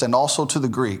first and also to the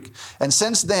Greek. And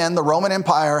since then the Roman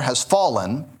Empire has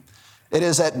fallen, it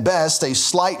is at best a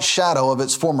slight shadow of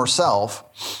its former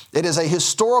self. It is a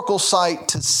historical sight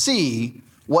to see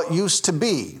what used to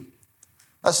be.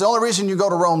 That's the only reason you go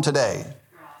to Rome today,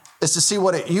 is to see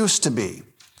what it used to be.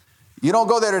 You don't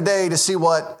go there today to see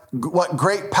what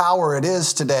great power it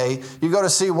is today. You go to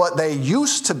see what they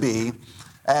used to be,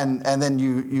 and then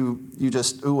you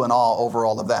just ooh and ah over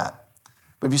all of that.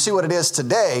 But if you see what it is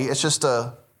today,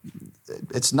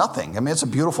 it's nothing. I mean, it's a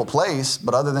beautiful place,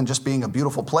 but other than just being a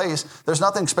beautiful place, there's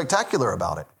nothing spectacular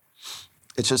about it.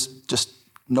 It's just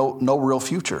no real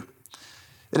future.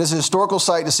 It is a historical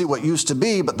sight to see what used to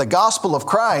be, but the gospel of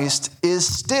Christ is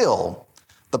still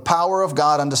the power of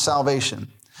God unto salvation.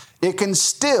 It can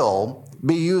still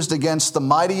be used against the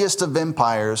mightiest of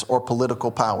empires or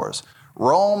political powers.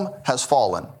 Rome has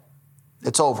fallen.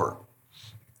 It's over.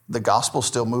 The gospel's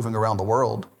still moving around the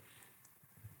world.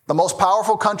 The most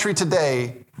powerful country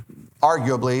today,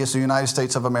 arguably, is the United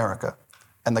States of America.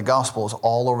 And the gospel is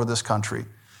all over this country.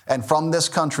 And from this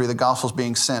country, the gospel is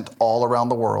being sent all around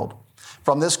the world.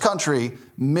 From this country,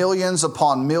 millions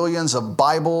upon millions of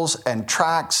Bibles and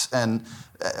tracts and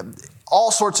all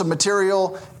sorts of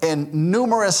material in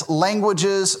numerous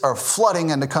languages are flooding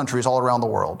into countries all around the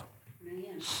world.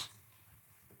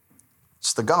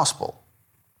 It's the gospel.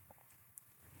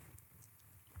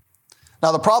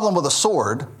 Now, the problem with a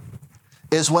sword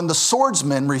is when the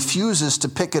swordsman refuses to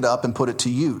pick it up and put it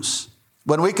to use.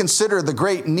 When we consider the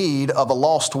great need of a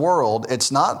lost world,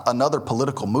 it's not another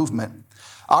political movement.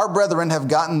 Our brethren have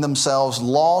gotten themselves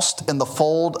lost in the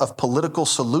fold of political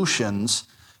solutions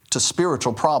to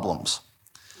spiritual problems.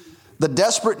 The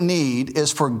desperate need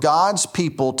is for God's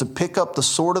people to pick up the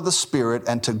sword of the Spirit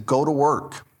and to go to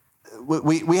work.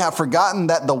 We have forgotten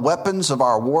that the weapons of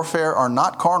our warfare are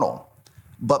not carnal,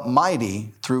 but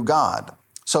mighty through God.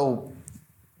 So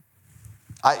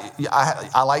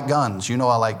I like guns. You know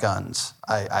I like guns.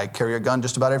 I carry a gun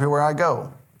just about everywhere I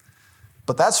go.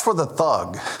 But that's for the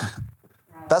thug.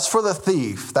 That's for the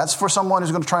thief. That's for someone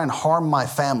who's going to try and harm my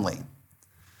family.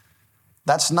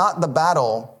 That's not the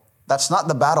battle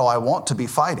I want to be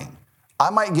fighting. I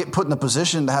might get put in a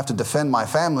position to have to defend my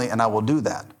family, and I will do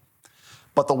that.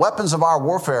 But the weapons of our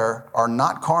warfare are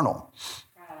not carnal.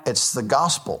 It's the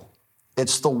gospel.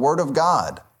 It's the word of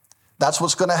God. That's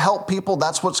what's going to help people.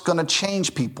 That's what's going to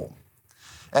change people.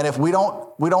 And if we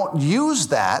don't use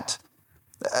that,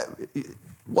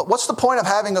 what's the point of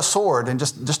having a sword and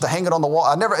just to hang it on the wall?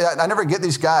 I never get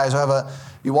these guys who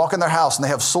you walk in their house and they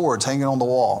have swords hanging on the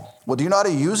wall. Well, do you know how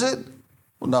to use it?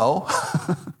 Well, no.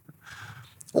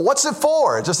 Well, what's it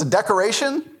for? Just a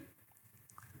decoration?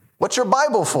 What's your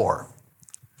Bible for?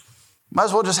 Might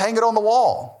as well just hang it on the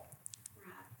wall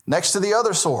next to the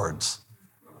other swords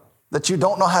that you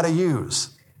don't know how to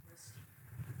use.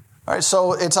 All right,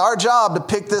 so it's our job to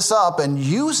pick this up and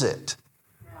use it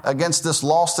against this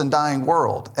lost and dying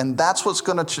world. And that's what's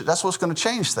going to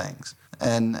change things.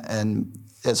 And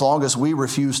as long as we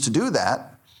refuse to do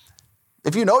that,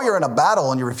 if you know you're in a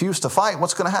battle and you refuse to fight,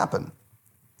 what's going to happen?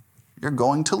 You're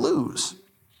going to lose.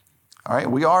 All right,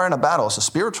 we are in a battle. It's a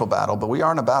spiritual battle, but we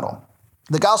are in a battle.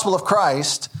 The gospel of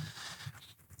Christ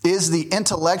is the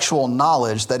intellectual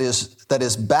knowledge that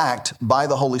is backed by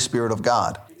the Holy Spirit of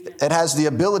God. It has the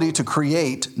ability to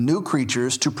create new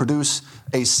creatures, to produce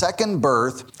a second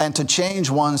birth, and to change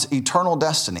one's eternal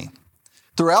destiny.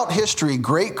 Throughout history,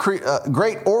 great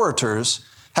orators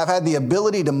have had the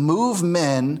ability to move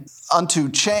men unto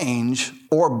change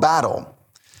or battle.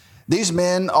 These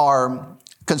men are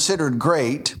considered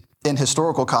great in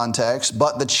historical context,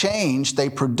 but the change they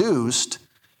produced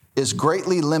is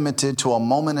greatly limited to a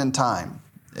moment in time.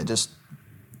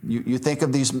 You think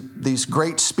of these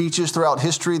great speeches throughout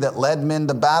history that led men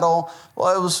to battle.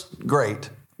 Well, it was great.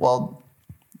 Well,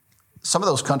 some of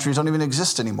those countries don't even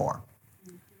exist anymore.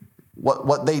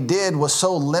 What they did was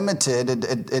so limited,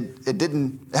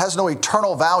 it has no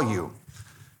eternal value.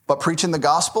 But preaching the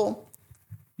gospel,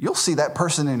 you'll see that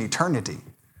person in eternity.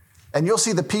 And you'll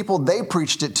see the people they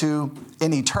preached it to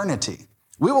in eternity.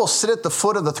 We will sit at the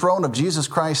foot of the throne of Jesus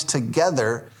Christ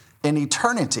together in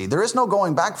eternity. There is no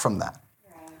going back from that.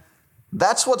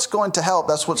 That's what's going to help.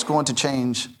 That's what's going to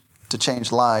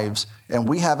change lives, and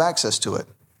we have access to it.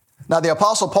 Now, the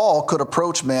Apostle Paul could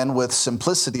approach men with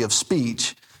simplicity of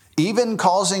speech, even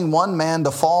causing one man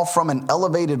to fall from an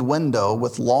elevated window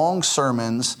with long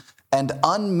sermons and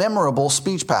unmemorable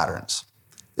speech patterns.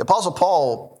 The Apostle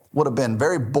Paul would have been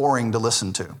very boring to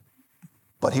listen to,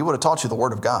 but he would have taught you the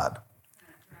Word of God.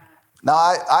 Now,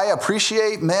 I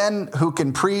appreciate men who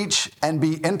can preach and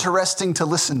be interesting to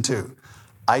listen to.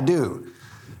 I do,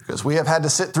 because we have had to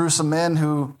sit through some men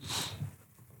who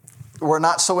were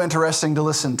not so interesting to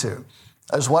listen to.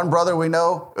 There's one brother we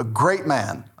know, a great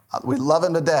man. We love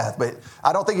him to death, but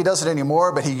I don't think he does it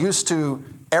anymore, but he used to,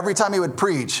 every time he would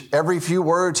preach, every few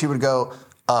words he would go,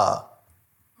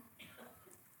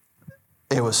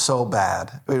 it was so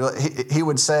bad. He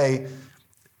would say,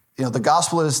 the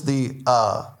gospel is the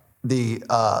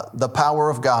power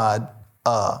of God,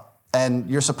 and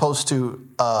you're supposed to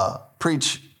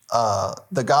preach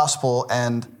the gospel,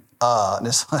 and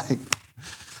it's like,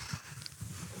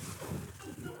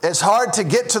 it's hard to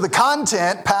get to the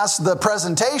content past the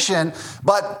presentation,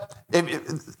 but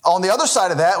on the other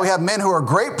side of that, we have men who are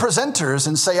great presenters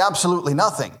and say absolutely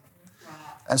nothing.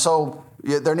 And so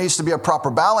there needs to be a proper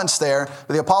balance there.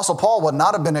 But the Apostle Paul would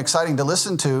not have been exciting to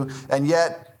listen to, and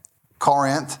yet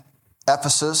Corinth,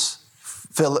 Ephesus,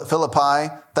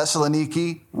 Philippi,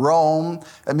 Thessaloniki, Rome.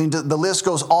 I mean, the list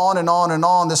goes on and on and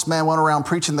on. This man went around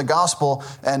preaching the gospel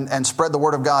and spread the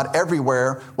word of God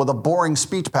everywhere with a boring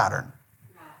speech pattern.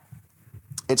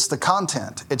 It's the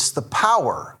content. It's the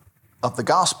power of the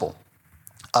gospel.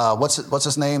 What's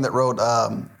his name that wrote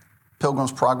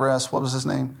Pilgrim's Progress? What was his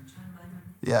name?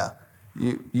 Yeah.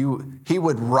 He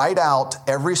would write out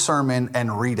every sermon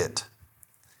and read it.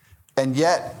 And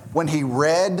yet, when he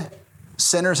read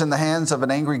Sinners in the Hands of an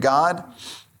Angry God,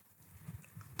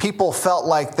 people felt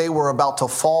like they were about to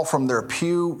fall from their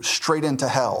pew straight into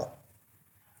hell.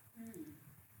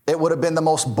 It would have been the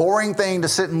most boring thing to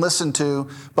sit and listen to,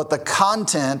 but the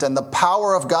content and the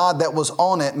power of God that was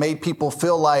on it made people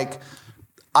feel like,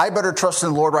 I better trust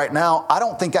in the Lord right now. I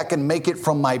don't think I can make it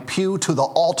from my pew to the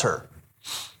altar.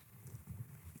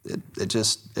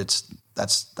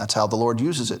 That's how the Lord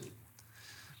uses it.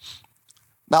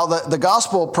 Now, the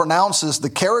gospel pronounces the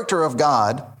character of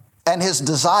God and his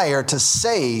desire to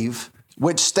save,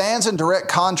 which stands in direct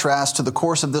contrast to the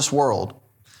course of this world.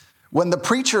 When the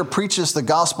preacher preaches the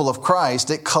gospel of Christ,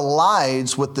 it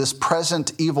collides with this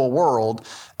present evil world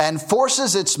and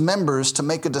forces its members to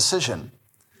make a decision.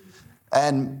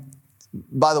 And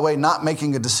by the way, not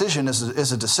making a decision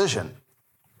is a decision.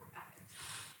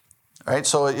 All right,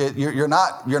 so you're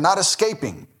not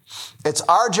escaping. It's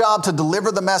our job to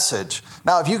deliver the message.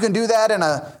 Now, if you can do that in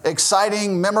an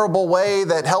exciting, memorable way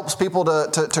that helps people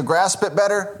to grasp it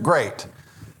better, great.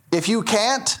 If you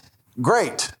can't,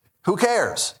 great. Who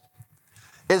cares?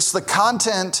 It's the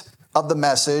content of the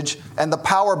message and the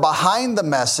power behind the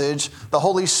message, the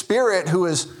Holy Spirit who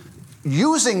is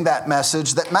using that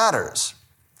message that matters.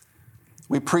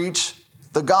 We preach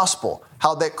the gospel,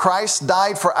 how that Christ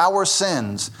died for our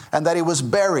sins and that he was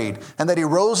buried and that he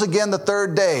rose again the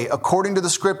third day according to the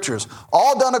scriptures,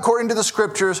 all done according to the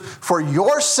scriptures for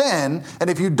your sin. And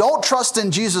if you don't trust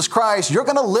in Jesus Christ, you're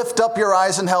going to lift up your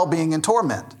eyes in hell being in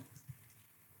torment.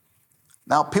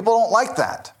 Now, people don't like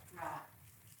that.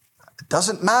 It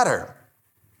doesn't matter.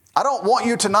 I don't want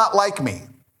you to not like me.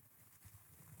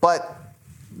 But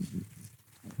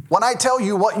when I tell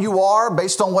you what you are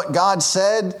based on what God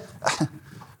said,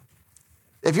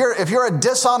 if you're a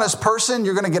dishonest person,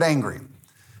 you're going to get angry.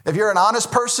 If you're an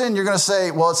honest person, you're going to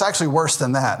say, well, it's actually worse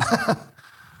than that.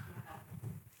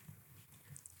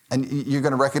 And you're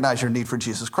going to recognize your need for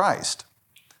Jesus Christ.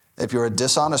 If you're a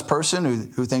dishonest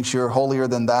person who thinks you're holier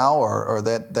than thou or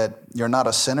that you're not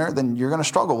a sinner, then you're going to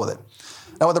struggle with it.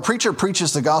 Now, when the preacher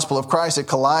preaches the gospel of Christ, it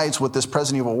collides with this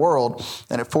present evil world,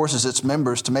 and it forces its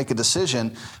members to make a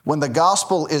decision. When the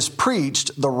gospel is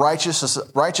preached, the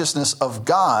righteousness of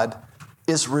God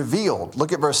is revealed.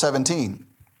 Look at verse 17.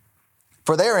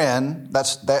 For therein,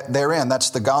 that's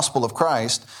the gospel of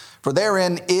Christ, for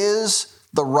therein is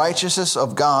the righteousness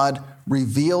of God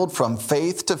revealed from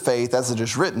faith to faith, as it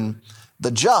is written,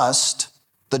 the just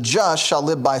shall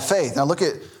live by faith. Now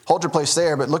hold your place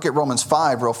there, but look at Romans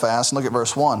 5 real fast and look at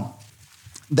verse 1.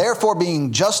 Therefore,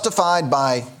 being justified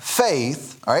by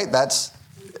faith, all right,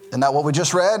 isn't that what we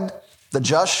just read? The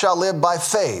just shall live by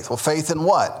faith. Well, faith in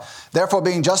what? Therefore,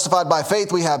 being justified by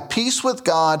faith, we have peace with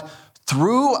God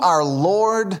through our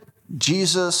Lord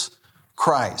Jesus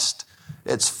Christ.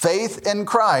 It's faith in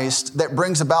Christ that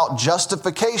brings about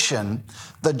justification.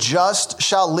 The just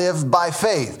shall live by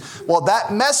faith. Well,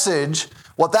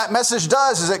 what that message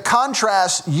does is it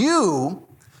contrasts you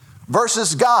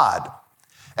versus God.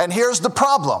 And here's the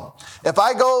problem. It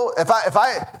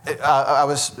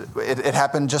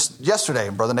happened just yesterday.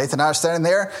 Brother Nathan and I are standing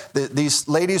there. These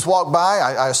ladies walked by.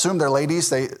 I assume they're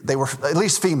ladies. They were at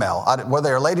least female. Whether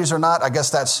they're ladies or not, I guess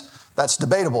that's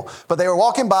debatable. But they were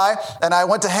walking by, and I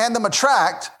went to hand them a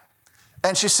tract,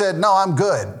 and she said, "No, I'm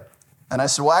good." And I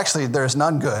said, "Well, actually, there's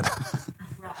none good."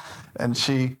 And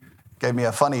she gave me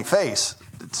a funny face,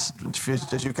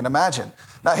 as you can imagine.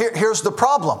 Now, here's the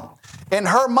problem. In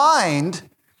her mind,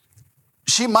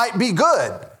 she might be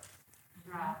good.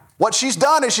 What she's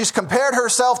done is she's compared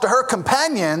herself to her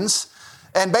companions,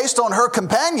 and based on her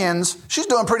companions, she's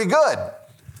doing pretty good.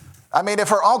 I mean, if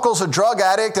her uncle's a drug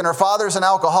addict and her father's an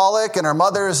alcoholic and her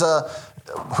mother's a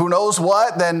who knows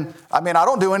what, then, I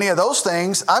don't do any of those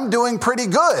things. I'm doing pretty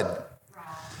good.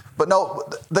 But no,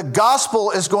 the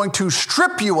gospel is going to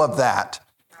strip you of that.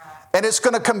 And it's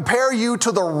going to compare you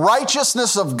to the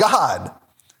righteousness of God,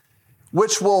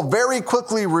 which will very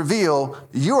quickly reveal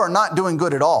you are not doing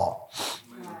good at all.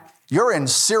 You're in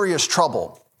serious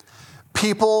trouble.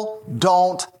 People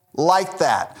don't like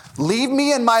that. Leave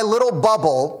me in my little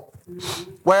bubble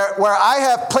where I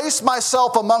have placed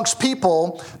myself amongst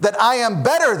people that I am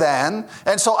better than,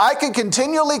 and so I can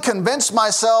continually convince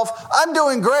myself I'm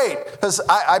doing great because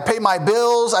I pay my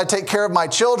bills, I take care of my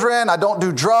children, I don't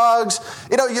do drugs.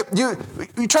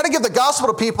 You try to give the gospel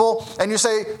to people and you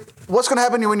say, what's going to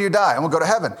happen to you when you die? I'm going to go to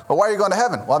heaven. Well, why are you going to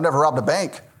heaven? Well, I've never robbed a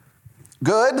bank.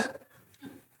 Good.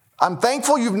 I'm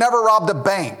thankful you've never robbed a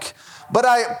bank. But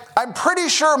I'm pretty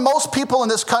sure most people in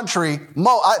this country,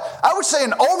 I would say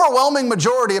an overwhelming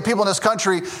majority of people in this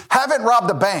country haven't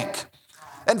robbed a bank.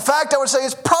 In fact, I would say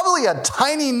it's probably a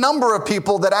tiny number of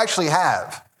people that actually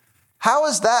have. How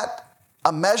is that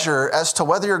a measure as to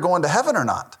whether you're going to heaven or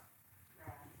not?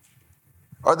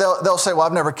 Or they'll say, well,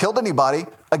 I've never killed anybody.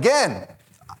 Again,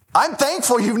 I'm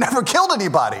thankful you've never killed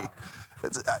anybody.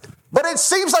 But it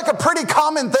seems like a pretty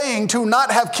common thing to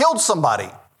not have killed somebody.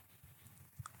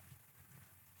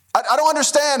 I don't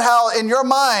understand how in your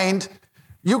mind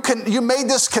you made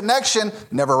this connection,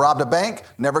 never robbed a bank,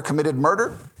 never committed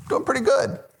murder, doing pretty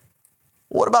good.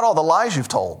 What about all the lies you've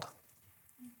told?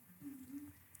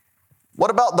 What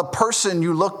about the person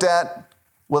you looked at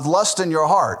with lust in your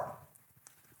heart?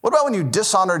 What about when you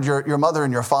dishonored your mother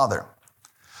and your father?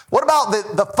 What about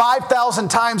the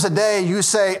 5,000 times a day you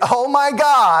say, oh my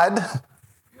God,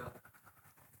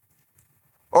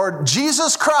 or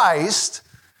Jesus Christ?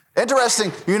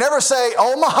 Interesting, you never say,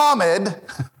 oh, Muhammad.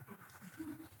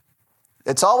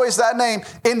 It's always that name.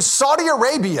 In Saudi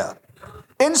Arabia,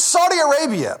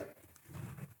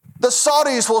 the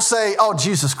Saudis will say, oh,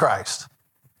 Jesus Christ.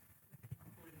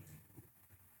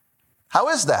 How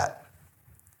is that?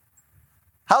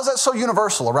 How is that so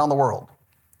universal around the world?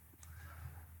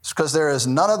 It's because there is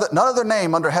none other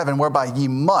name under heaven whereby ye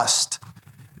must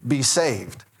be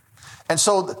saved. And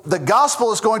so the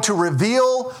gospel is going to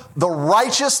reveal the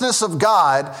righteousness of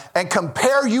God and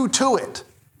compare you to it.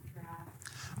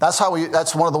 That's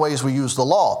one of the ways we use the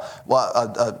law.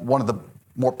 Well, one of the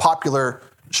more popular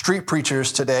street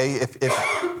preachers today,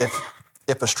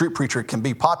 if a street preacher can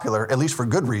be popular, at least for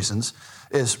good reasons,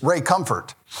 is Ray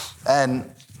Comfort. And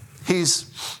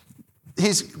he's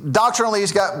doctrinally,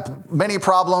 he's got many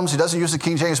problems. He doesn't use the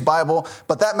King James Bible,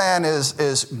 but that man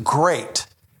is great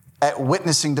at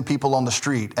witnessing to people on the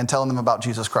street and telling them about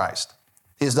Jesus Christ.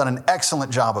 He has done an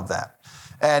excellent job of that.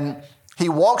 And he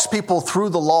walks people through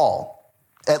the law,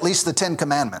 at least the 10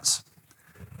 Commandments.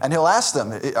 And he'll ask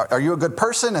them, are you a good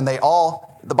person? And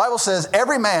the Bible says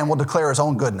every man will declare his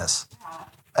own goodness.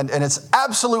 And it's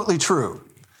absolutely true.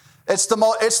 It's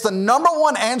the number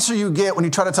one answer you get when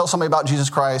you try to tell somebody about Jesus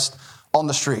Christ on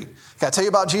the street. Can I tell you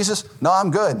about Jesus? No,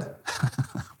 I'm good.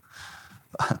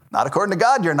 Not according to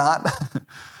God, you're not.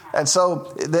 And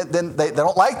so then they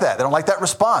don't like that. They don't like that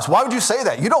response. Why would you say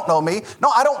that? You don't know me. No,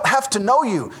 I don't have to know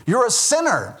you. You're a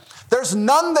sinner. There's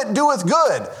none that doeth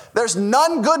good. There's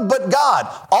none good but God.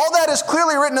 All that is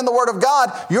clearly written in the Word of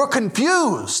God. You're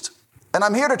confused. And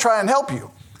I'm here to try and help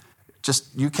you.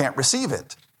 Just, you can't receive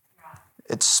it.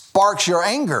 It sparks your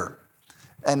anger.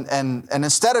 And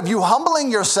instead of you humbling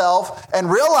yourself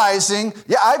and realizing,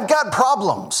 yeah, I've got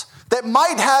problems that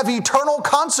might have eternal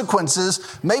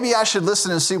consequences, maybe I should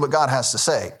listen and see what God has to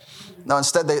say. No,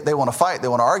 instead they want to fight, they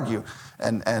want to argue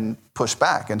and push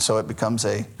back. And so it becomes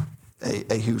a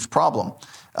huge problem.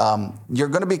 You're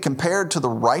going to be compared to the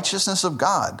righteousness of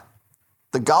God.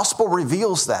 The gospel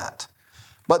reveals that.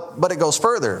 But it goes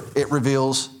further. It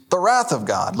reveals the wrath of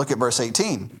God. Look at verse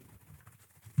 18.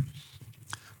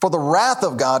 For the wrath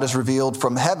of God is revealed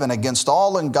from heaven against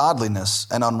all ungodliness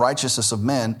and unrighteousness of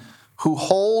men who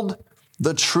hold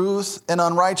the truth in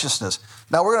unrighteousness.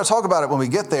 Now, we're going to talk about it when we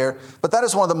get there, but that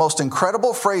is one of the most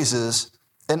incredible phrases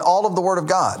in all of the Word of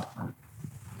God.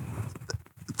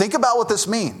 Think about what this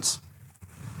means.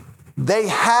 They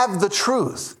have the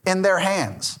truth in their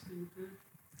hands,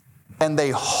 and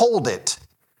they hold it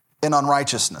in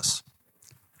unrighteousness.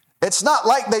 It's not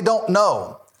like they don't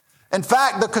know. In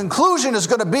fact, the conclusion is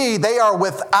going to be they are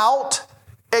without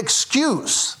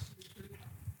excuse.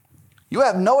 You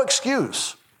have no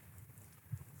excuse.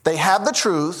 They have the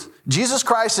truth. Jesus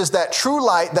Christ is that true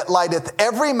light that lighteth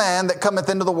every man that cometh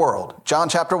into the world. John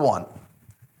chapter 1.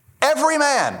 Every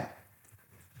man.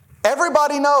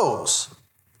 Everybody knows.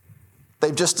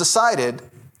 They've decided,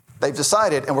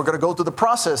 and we're going to go through the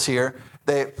process here.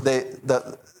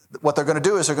 What they're going to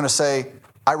do is they're going to say,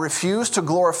 I refuse to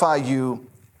glorify you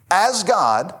as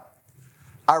God.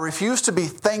 I refuse to be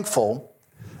thankful,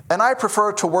 and I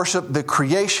prefer to worship the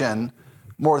creation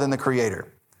more than the Creator.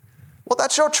 Well,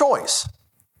 that's your choice.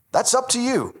 That's up to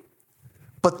you.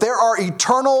 But there are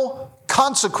eternal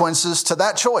consequences to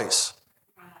that choice.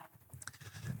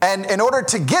 And in order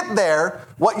to get there,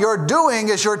 what you're doing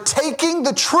is you're taking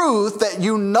the truth that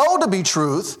you know to be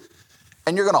truth,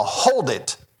 and you're going to hold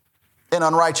it in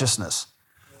unrighteousness.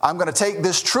 I'm going to take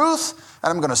this truth,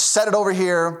 and I'm going to set it over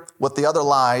here with the other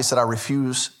lies that I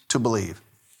refuse to believe.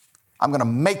 I'm going to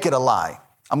make it a lie.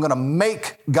 I'm going to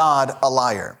make God a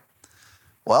liar.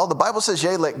 Well, the Bible says,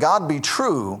 yea, let God be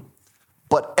true,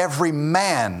 but every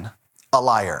man a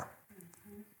liar.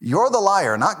 You're the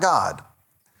liar, not God.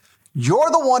 You're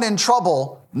the one in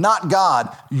trouble, not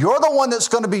God. You're the one that's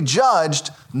going to be judged,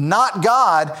 not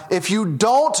God. If you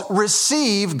don't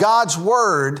receive God's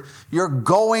word, you're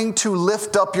going to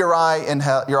lift up your eyes in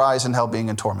hell, being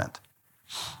in torment.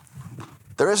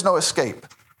 There is no escape.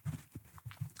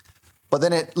 But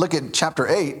then look at chapter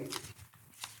 8,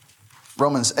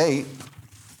 Romans 8,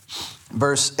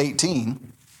 verse 18.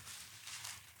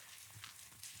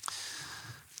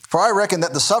 For I reckon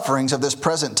that the sufferings of this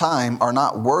present time are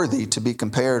not worthy to be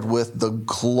compared with the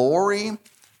glory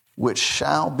which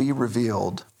shall be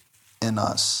revealed in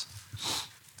us.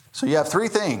 So you have three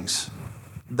things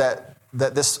that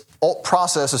this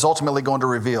process is ultimately going to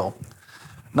reveal.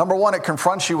 Number one, it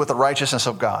confronts you with the righteousness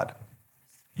of God.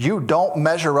 You don't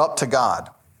measure up to God.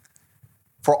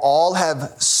 For all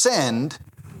have sinned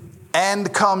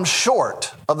and come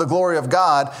short of the glory of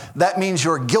God. That means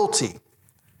you're guilty.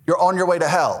 You're on your way to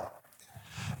hell.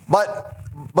 But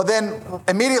then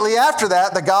immediately after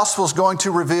that, the gospel is going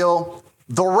to reveal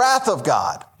the wrath of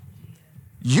God.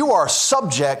 You are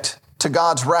subject to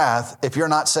God's wrath if you're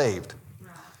not saved.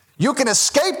 You can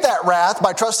escape that wrath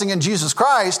by trusting in Jesus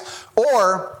Christ,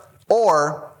 or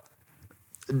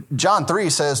John 3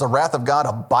 says the wrath of God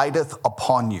abideth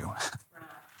upon you.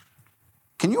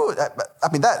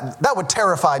 That would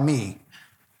terrify me.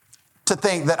 To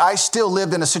think that I still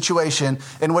lived in a situation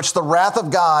in which the wrath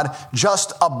of God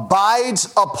just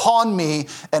abides upon me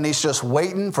and he's just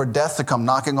waiting for death to come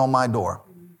knocking on my door.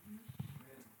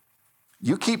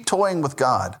 You keep toying with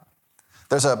God.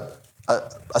 There's a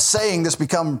saying that's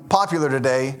become popular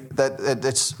today that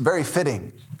it's very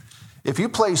fitting. If you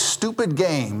play stupid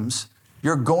games,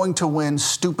 you're going to win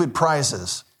stupid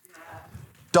prizes.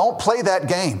 Don't play that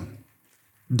game.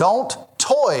 Don't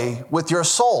toy with your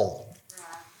soul.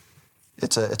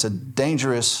 It's a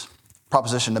dangerous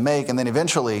proposition to make. And then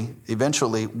eventually,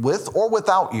 with or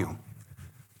without you,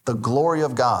 the glory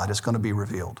of God is going to be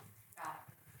revealed.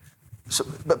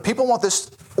 But people want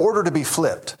this order to be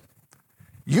flipped.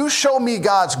 You show me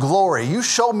God's glory, you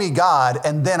show me God,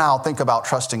 and then I'll think about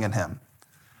trusting in him.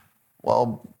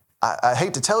 Well, I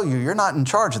hate to tell you, you're not in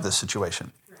charge of this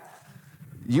situation.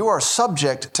 You are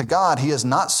subject to God. He is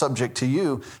not subject to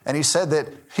you. And he said that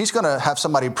he's going to have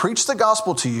somebody preach the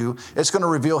gospel to you. It's going to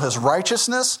reveal his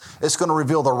righteousness. It's going to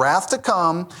reveal the wrath to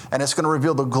come. And it's going to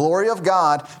reveal the glory of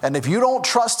God. And if you don't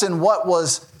trust in what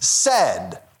was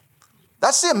said,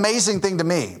 that's the amazing thing to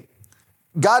me.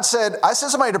 God said, I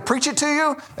sent somebody to preach it to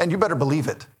you, and you better believe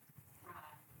it.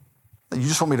 You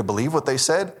just want me to believe what they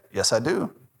said? Yes, I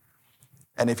do.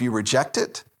 And if you reject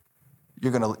it,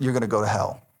 you're going to go to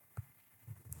hell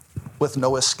with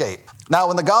no escape. Now,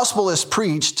 when the gospel is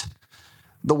preached,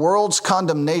 the world's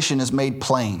condemnation is made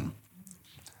plain.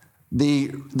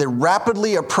 The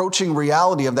rapidly approaching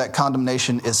reality of that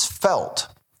condemnation is felt,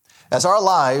 as our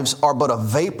lives are but a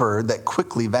vapor that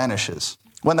quickly vanishes.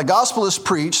 When the gospel is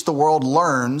preached, the world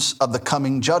learns of the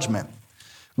coming judgment,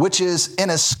 which is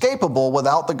inescapable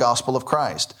without the gospel of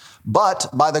Christ. But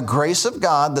by the grace of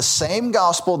God, the same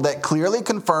gospel that clearly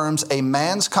confirms a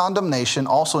man's condemnation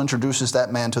also introduces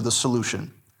that man to the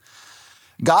solution.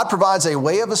 God provides a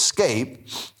way of escape,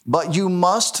 but you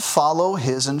must follow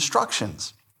his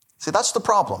instructions. See, that's the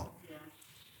problem.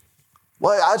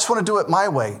 Well, I just want to do it my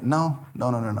way. No.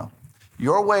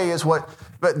 Your way is what,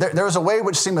 but there is a way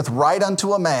which seemeth right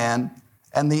unto a man,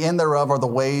 and the end thereof are the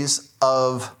ways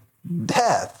of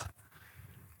death.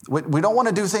 We don't want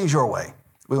to do things your way.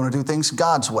 We want to do things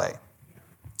God's way.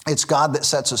 It's God that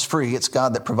sets us free. It's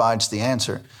God that provides the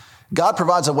answer. God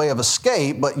provides a way of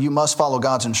escape, but you must follow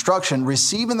God's instruction.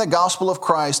 Receiving the gospel of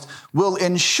Christ will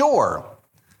ensure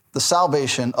the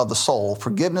salvation of the soul,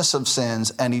 forgiveness of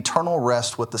sins, and eternal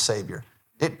rest with the Savior.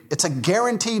 It's a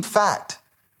guaranteed fact.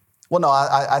 Well, no,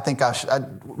 I think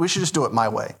we should just do it my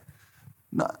way.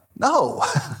 No.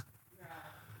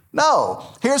 No,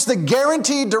 here's the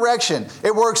guaranteed direction.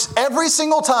 It works every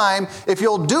single time. If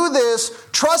you'll do this,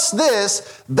 trust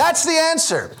this, that's the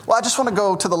answer. Well, I just want to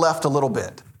go to the left a little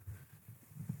bit.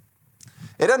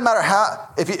 It doesn't matter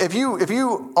how, if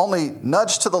you only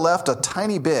nudge to the left a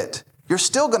tiny bit, you're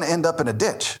still going to end up in a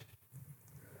ditch.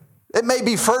 It may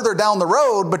be further down the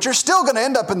road, but you're still going to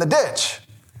end up in the ditch.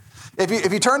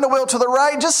 If you turn the wheel to the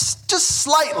right, just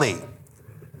slightly,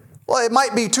 well, it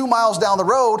might be 2 miles down the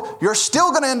road. You're still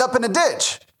going to end up in a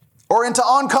ditch or into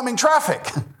oncoming traffic.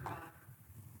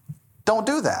 Don't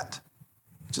do that.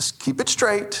 Just keep it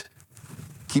straight.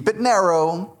 Keep it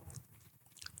narrow.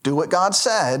 Do what God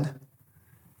said,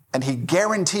 and he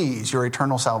guarantees your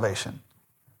eternal salvation.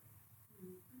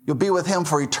 You'll be with him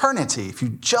for eternity if you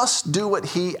just do what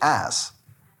he asks.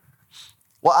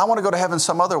 Well, I want to go to heaven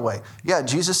some other way. Yeah,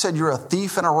 Jesus said you're a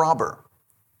thief and a robber.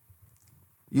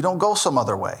 You don't go some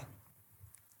other way.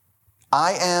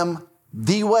 I am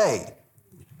the way,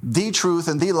 the truth,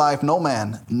 and the life. No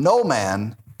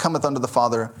man cometh unto the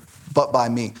Father but by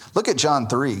me. Look at John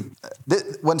 3.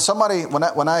 When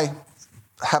I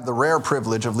have the rare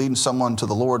privilege of leading someone to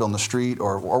the Lord on the street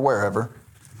or wherever,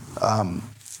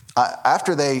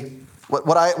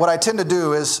 what I tend to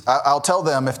do is I'll tell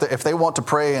them if they want to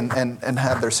pray and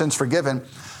have their sins forgiven,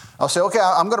 I'll say, okay,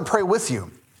 I'm going to pray with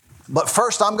you. But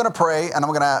first I'm going to pray, and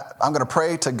I'm going to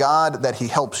pray to God that he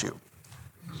helps you.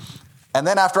 And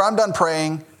then after I'm done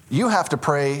praying, you have to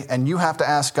pray and you have to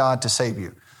ask God to save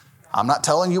you. I'm not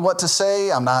telling you what to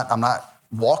say. I'm not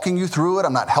walking you through it.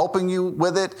 I'm not helping you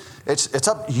with it. It's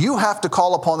up. You have to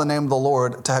call upon the name of the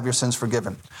Lord to have your sins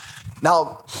forgiven.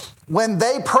 Now, when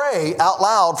they pray out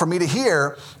loud for me to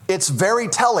hear, it's very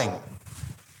telling.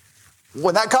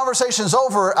 When that conversation is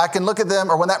over, I can look at them,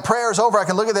 or when that prayer is over, I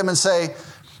can look at them and say,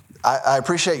 I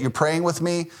appreciate you praying with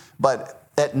me, but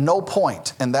at no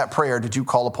point in that prayer did you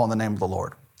call upon the name of the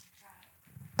Lord.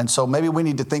 And so maybe we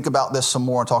need to think about this some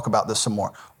more and talk about this some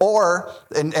more. Or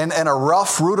in a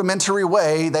rough, rudimentary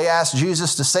way, they ask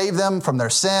Jesus to save them from their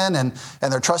sin, and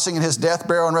they're trusting in his death,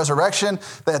 burial, and resurrection.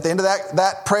 Then at the end of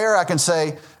that prayer, I can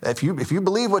say, if you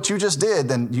believe what you just did,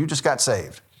 then you just got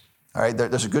saved. All right,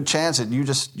 there's a good chance that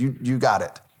you got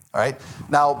it. All right.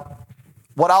 Now,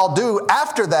 what I'll do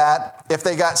after that, if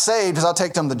they got saved, is I'll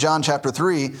take them to John chapter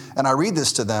 3, and I read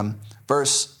this to them,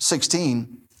 verse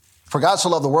 16. For God so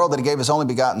loved the world that he gave his only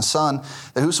begotten Son,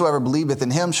 that whosoever believeth in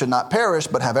him should not perish,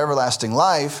 but have everlasting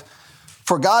life.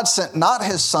 For God sent not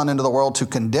his Son into the world to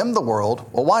condemn the world.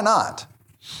 Well, why not?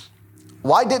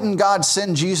 Why didn't God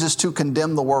send Jesus to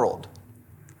condemn the world?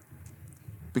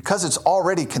 Because it's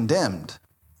already condemned.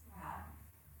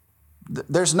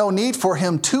 There's no need for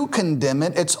him to condemn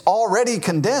it. It's already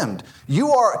condemned.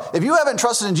 If you haven't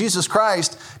trusted in Jesus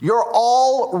Christ, you're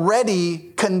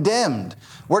already condemned.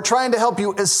 We're trying to help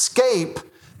you escape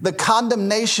the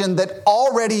condemnation that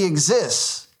already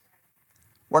exists.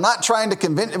 We're not trying to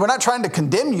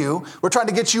condemn you. We're trying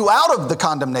to get you out of the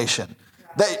condemnation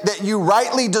that you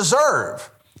rightly deserve.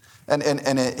 And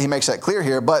he makes that clear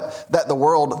here, but that the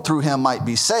world through him might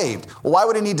be saved. Well, why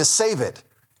would he need to save it?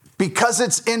 Because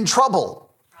it's in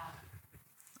trouble.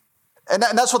 And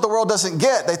that's what the world doesn't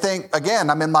get. They think, again,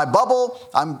 I'm in my bubble.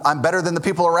 I'm better than the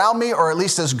people around me, or at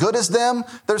least as good as them.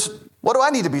 What do I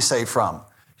need to be saved from?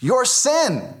 Your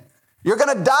sin. You're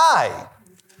going to die.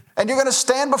 And you're going to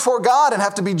stand before God and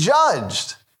have to be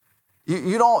judged.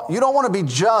 You don't want to be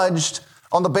judged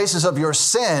on the basis of your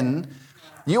sin.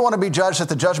 You want to be judged at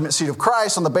the judgment seat of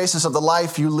Christ on the basis of the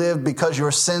life you live because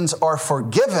your sins are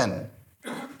forgiven.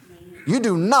 You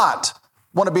do not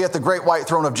want to be at the great white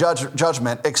throne of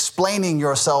judgment explaining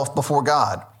yourself before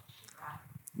God.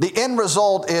 The end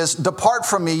result is, depart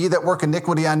from me, ye that work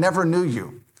iniquity, I never knew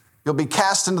you. You'll be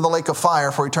cast into the lake of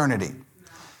fire for eternity.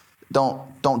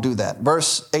 Don't do that.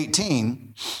 Verse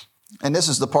 18, and this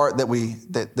is the part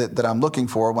that I'm looking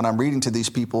for when I'm reading to these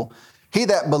people. He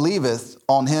that believeth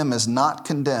on him is not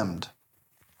condemned.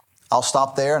 I'll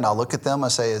stop there and I'll look at them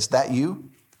and say, is that you?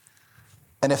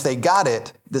 And if they got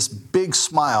it, this big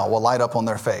smile will light up on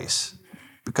their face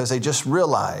because they just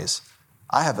realize,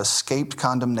 I have escaped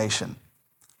condemnation.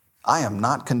 I am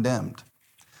not condemned.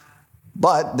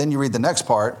 But then you read the next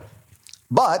part,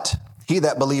 but he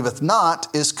that believeth not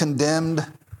is condemned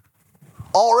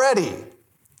already.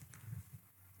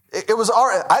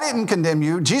 I didn't condemn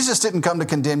you. Jesus didn't come to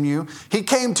condemn you. He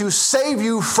came to save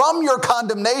you from your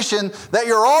condemnation that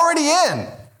you're already in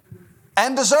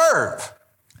and deserve.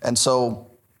 And so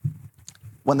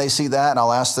when they see that, and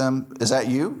I'll ask them, is that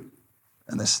you?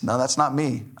 And they say, no, that's not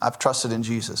me. I've trusted in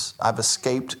Jesus. I've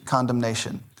escaped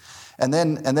condemnation. And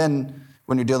then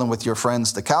when you're dealing with your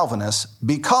friends, the Calvinists,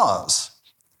 because,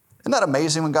 isn't that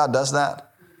amazing when God does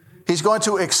that? He's going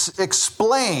to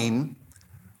explain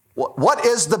what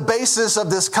is the basis of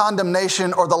this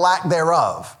condemnation or the lack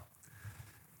thereof.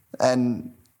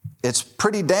 And it's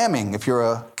pretty damning if you're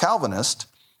a Calvinist,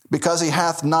 because he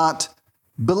hath not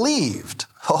believed.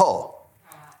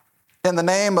 In the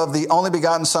name of the only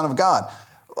begotten Son of God.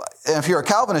 And if you're a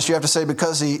Calvinist, you have to say,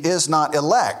 because he is not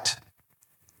elect.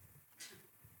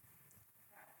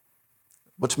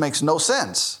 Which makes no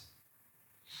sense.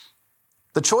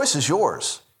 The choice is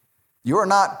yours.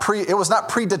 It was not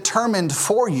predetermined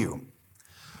for you.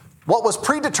 What was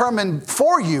predetermined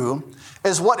for you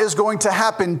is what is going to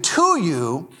happen to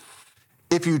you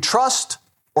if you trust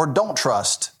or don't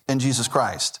trust in Jesus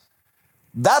Christ.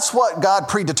 That's what God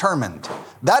predetermined.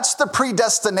 That's the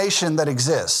predestination that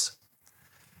exists.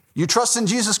 You trust in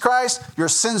Jesus Christ, your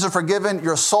sins are forgiven,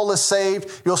 your soul is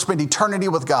saved, you'll spend eternity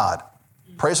with God.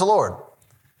 Praise the Lord.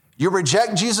 You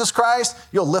reject Jesus Christ,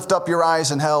 you'll lift up your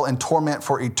eyes in hell and torment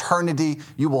for eternity.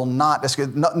 You will not,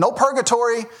 no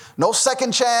purgatory, no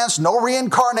second chance, no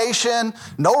reincarnation,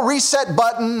 no reset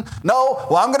button. No,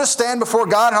 well, I'm going to stand before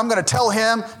God and I'm going to tell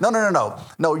him.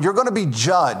 No, you're going to be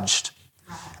judged.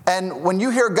 And when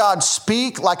you hear God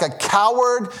speak like a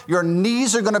coward, your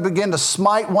knees are going to begin to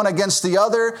smite one against the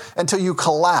other until you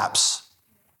collapse.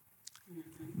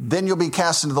 Then you'll be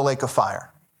cast into the lake of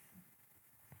fire.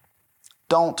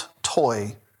 Don't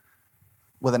toy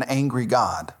with an angry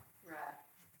God.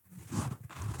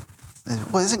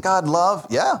 Well, isn't God love?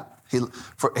 Yeah.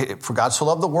 For God so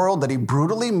loved the world that he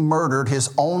brutally murdered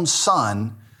his own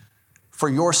son for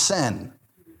your sin.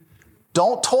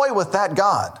 Don't toy with that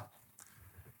God.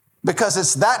 Because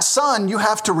it's that son you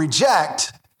have to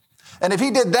reject. And if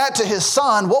he did that to his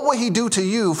son, what will he do to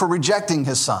you for rejecting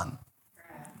his son?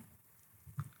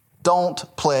 Don't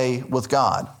play with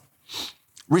God.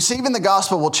 Receiving the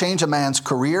gospel will change a man's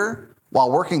career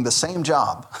while working the same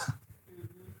job.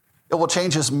 It will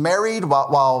change his married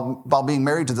while being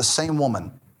married to the same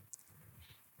woman.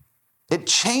 It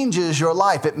changes your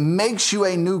life. It makes you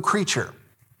a new creature.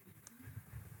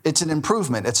 It's an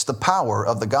improvement. It's the power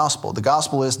of the gospel. The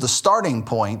gospel is the starting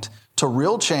point to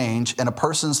real change in a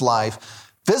person's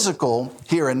life, physical,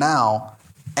 here and now,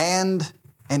 and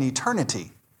in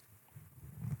eternity,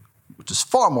 which is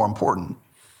far more important.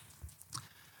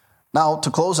 Now, to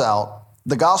close out,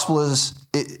 the gospel is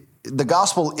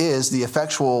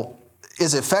effectual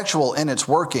in its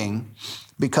working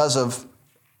because of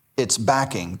its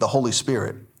backing, the Holy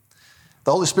Spirit.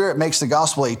 The Holy Spirit makes the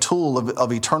gospel a tool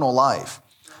of eternal life.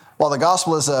 While the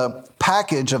gospel is a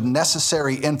package of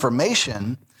necessary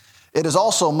information, it is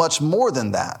also much more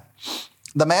than that.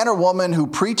 The man or woman who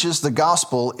preaches the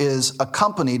gospel is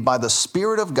accompanied by the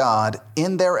Spirit of God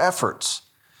in their efforts.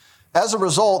 As a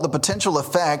result, the potential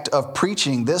effect of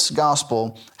preaching this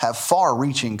gospel have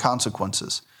far-reaching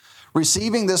consequences.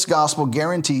 Receiving this gospel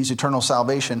guarantees eternal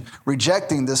salvation.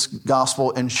 Rejecting this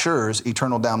gospel ensures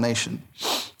eternal damnation.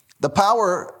 The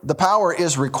power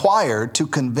is required to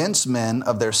convince men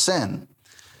of their sin.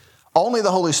 Only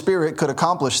the Holy Spirit could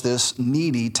accomplish this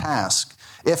needy task.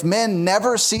 If men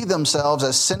never see themselves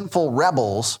as sinful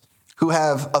rebels who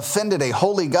have offended a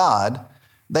holy God,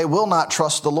 they will not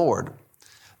trust the Lord.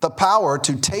 The power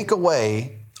to take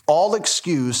away all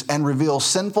excuse and reveal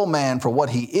sinful man for what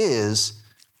he is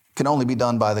can only be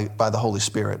done by the Holy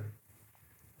Spirit.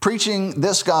 Preaching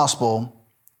this gospel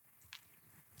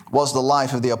was the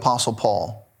life of the Apostle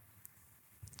Paul.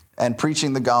 And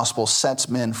preaching the gospel sets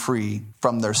men free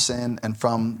from their sin and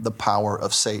from the power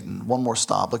of Satan. One more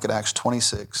stop. Look at Acts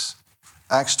 26.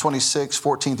 Acts 26,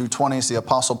 14 through 20 is the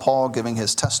Apostle Paul giving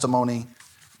his testimony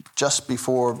just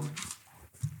before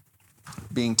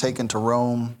being taken to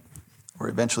Rome, or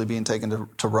eventually being taken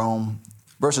to Rome.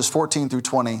 Verses 14 through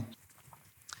 20.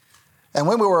 And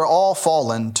when we were all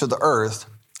fallen to the earth,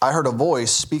 I heard a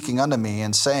voice speaking unto me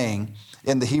and saying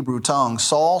in the Hebrew tongue,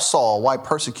 Saul, Saul, why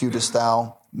persecutest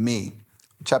thou me?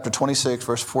 Chapter 26,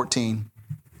 verse 14.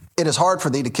 It is hard for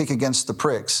thee to kick against the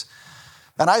pricks.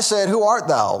 And I said, Who art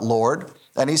thou, Lord?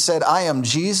 And he said, I am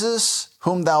Jesus,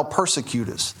 whom thou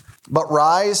persecutest. But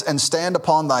rise and stand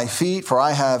upon thy feet, for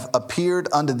I have appeared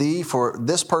unto thee for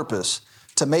this purpose,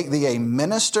 to make thee a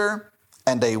minister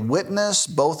and a witness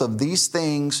both of these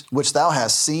things which thou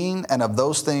hast seen and of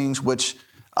those things which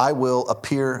I will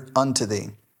appear unto thee,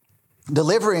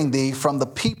 delivering thee from the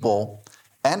people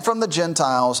and from the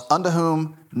Gentiles, unto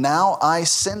whom now I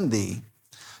send thee,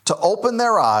 to open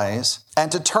their eyes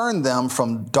and to turn them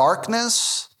from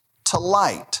darkness to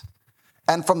light,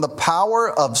 and from the power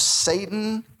of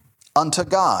Satan unto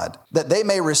God, that they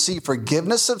may receive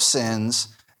forgiveness of sins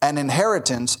and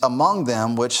inheritance among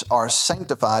them which are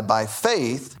sanctified by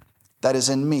faith that is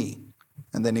in me.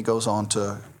 And then he goes on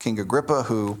to King Agrippa,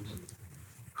 who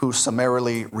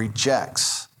summarily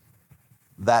rejects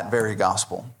that very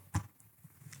gospel.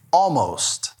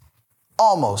 Almost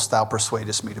thou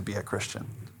persuadest me to be a Christian.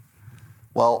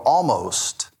 Well,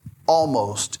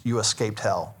 almost you escaped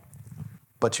hell,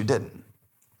 but you didn't.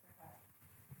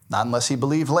 Not unless he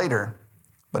believed later.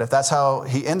 But if that's how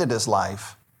he ended his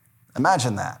life,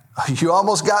 imagine that. You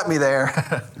almost got me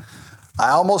there. I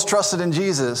almost trusted in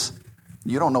Jesus.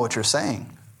 You don't know what you're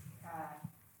saying.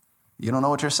 You don't know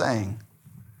what you're saying.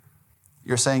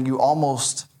 You're saying you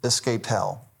almost escaped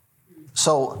hell.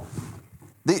 So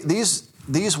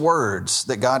these words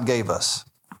that God gave us,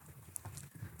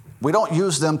 we don't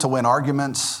use them to win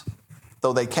arguments,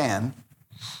 though they can.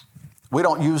 We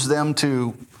don't use them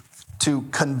to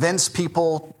convince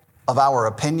people of our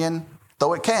opinion,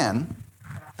 though it can.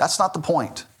 That's not the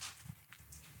point.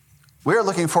 We're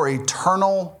looking for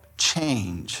eternal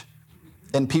change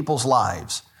in people's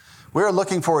lives. We're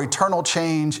looking for eternal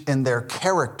change in their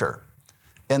character,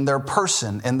 in their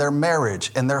person, in their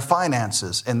marriage, in their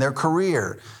finances, in their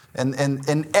career,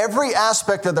 in every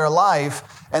aspect of their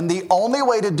life. And the only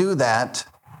way to do that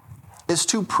is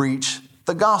to preach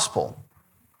the gospel.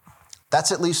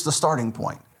 That's at least the starting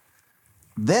point.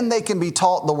 Then they can be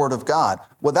taught the word of God.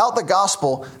 Without the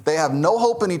gospel, they have no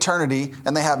hope in eternity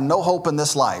and they have no hope in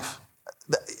this life.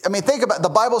 I mean, think about it. The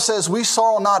Bible says we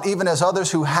sorrow not even as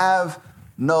others who have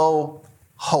no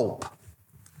hope,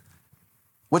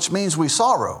 which means we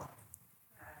sorrow.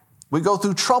 We go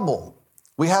through trouble.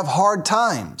 We have hard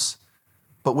times,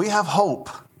 but we have hope.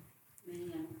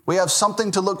 We have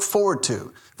something to look forward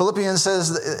to. Philippians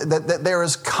says that there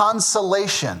is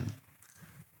consolation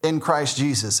in Christ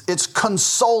Jesus. It's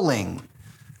consoling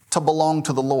to belong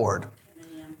to the Lord,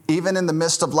 even in the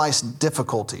midst of life's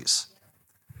difficulties.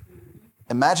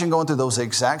 Imagine going through those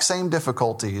exact same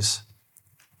difficulties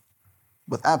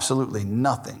with absolutely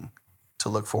nothing to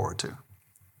look forward to.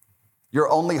 Your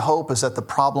only hope is that the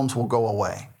problems will go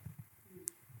away.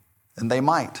 And they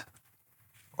might,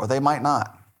 or they might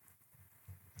not.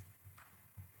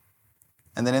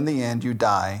 And then in the end, you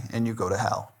die and you go to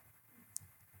hell.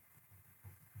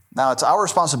 Now, it's our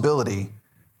responsibility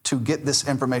to get this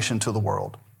information to the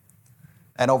world.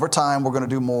 And over time, we're going to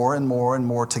do more and more and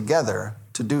more together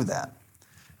to do that.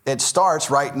 It starts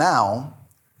right now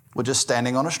with just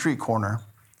standing on a street corner,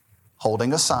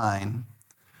 holding a sign,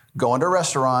 going to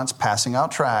restaurants, passing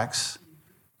out tracts,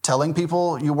 telling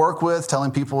people you work with,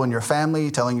 telling people in your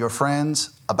family, telling your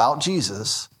friends about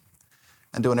Jesus,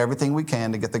 and doing everything we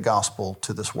can to get the gospel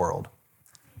to this world.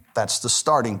 That's the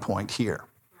starting point here.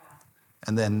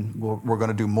 And then we're going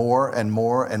to do more and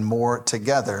more and more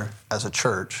together as a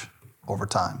church over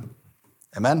time.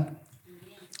 Amen?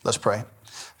 Let's pray.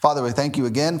 Father, we thank you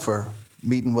again for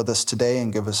meeting with us today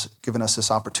and giving us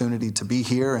this opportunity to be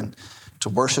here and to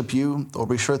worship you. Lord,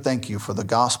 we sure thank you for the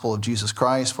gospel of Jesus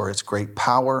Christ, for its great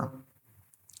power,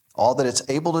 all that it's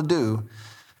able to do.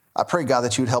 I pray, God,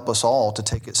 that you'd help us all to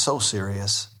take it so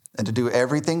serious and to do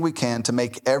everything we can to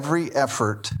make every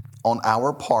effort on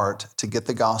our part to get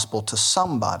the gospel to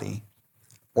somebody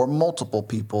or multiple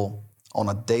people on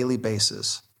a daily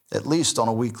basis, at least on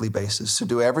a weekly basis, to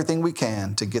do everything we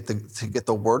can to get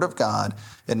the word of God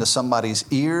into somebody's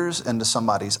ears, into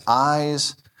somebody's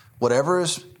eyes, whatever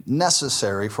is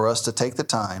necessary for us to take the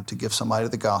time to give somebody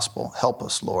the gospel. Help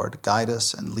us, Lord. Guide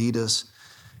us and lead us.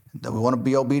 We want to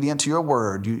be obedient to your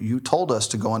word. You told us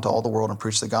to go into all the world and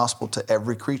preach the gospel to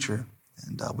every creature.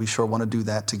 And we sure want to do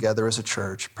that together as a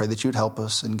church. Pray that you'd help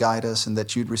us and guide us and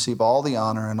that you'd receive all the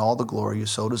honor and all the glory you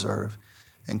so deserve.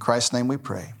 In Christ's name we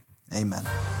pray. Amen.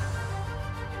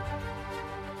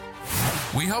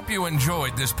 We hope you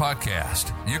enjoyed this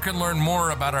podcast. You can learn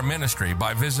more about our ministry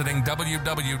by visiting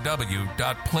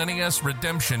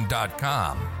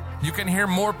www.plenteousredemption.com. You can hear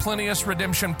more Plenteous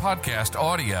Redemption podcast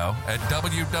audio at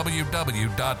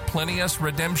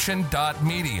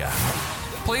www.plenteousredemption.media.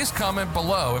 Please comment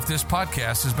below if this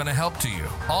podcast has been a help to you.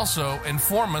 Also,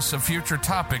 inform us of future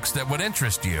topics that would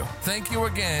interest you. Thank you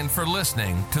again for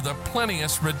listening to the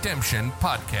Plenteous Redemption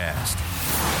podcast.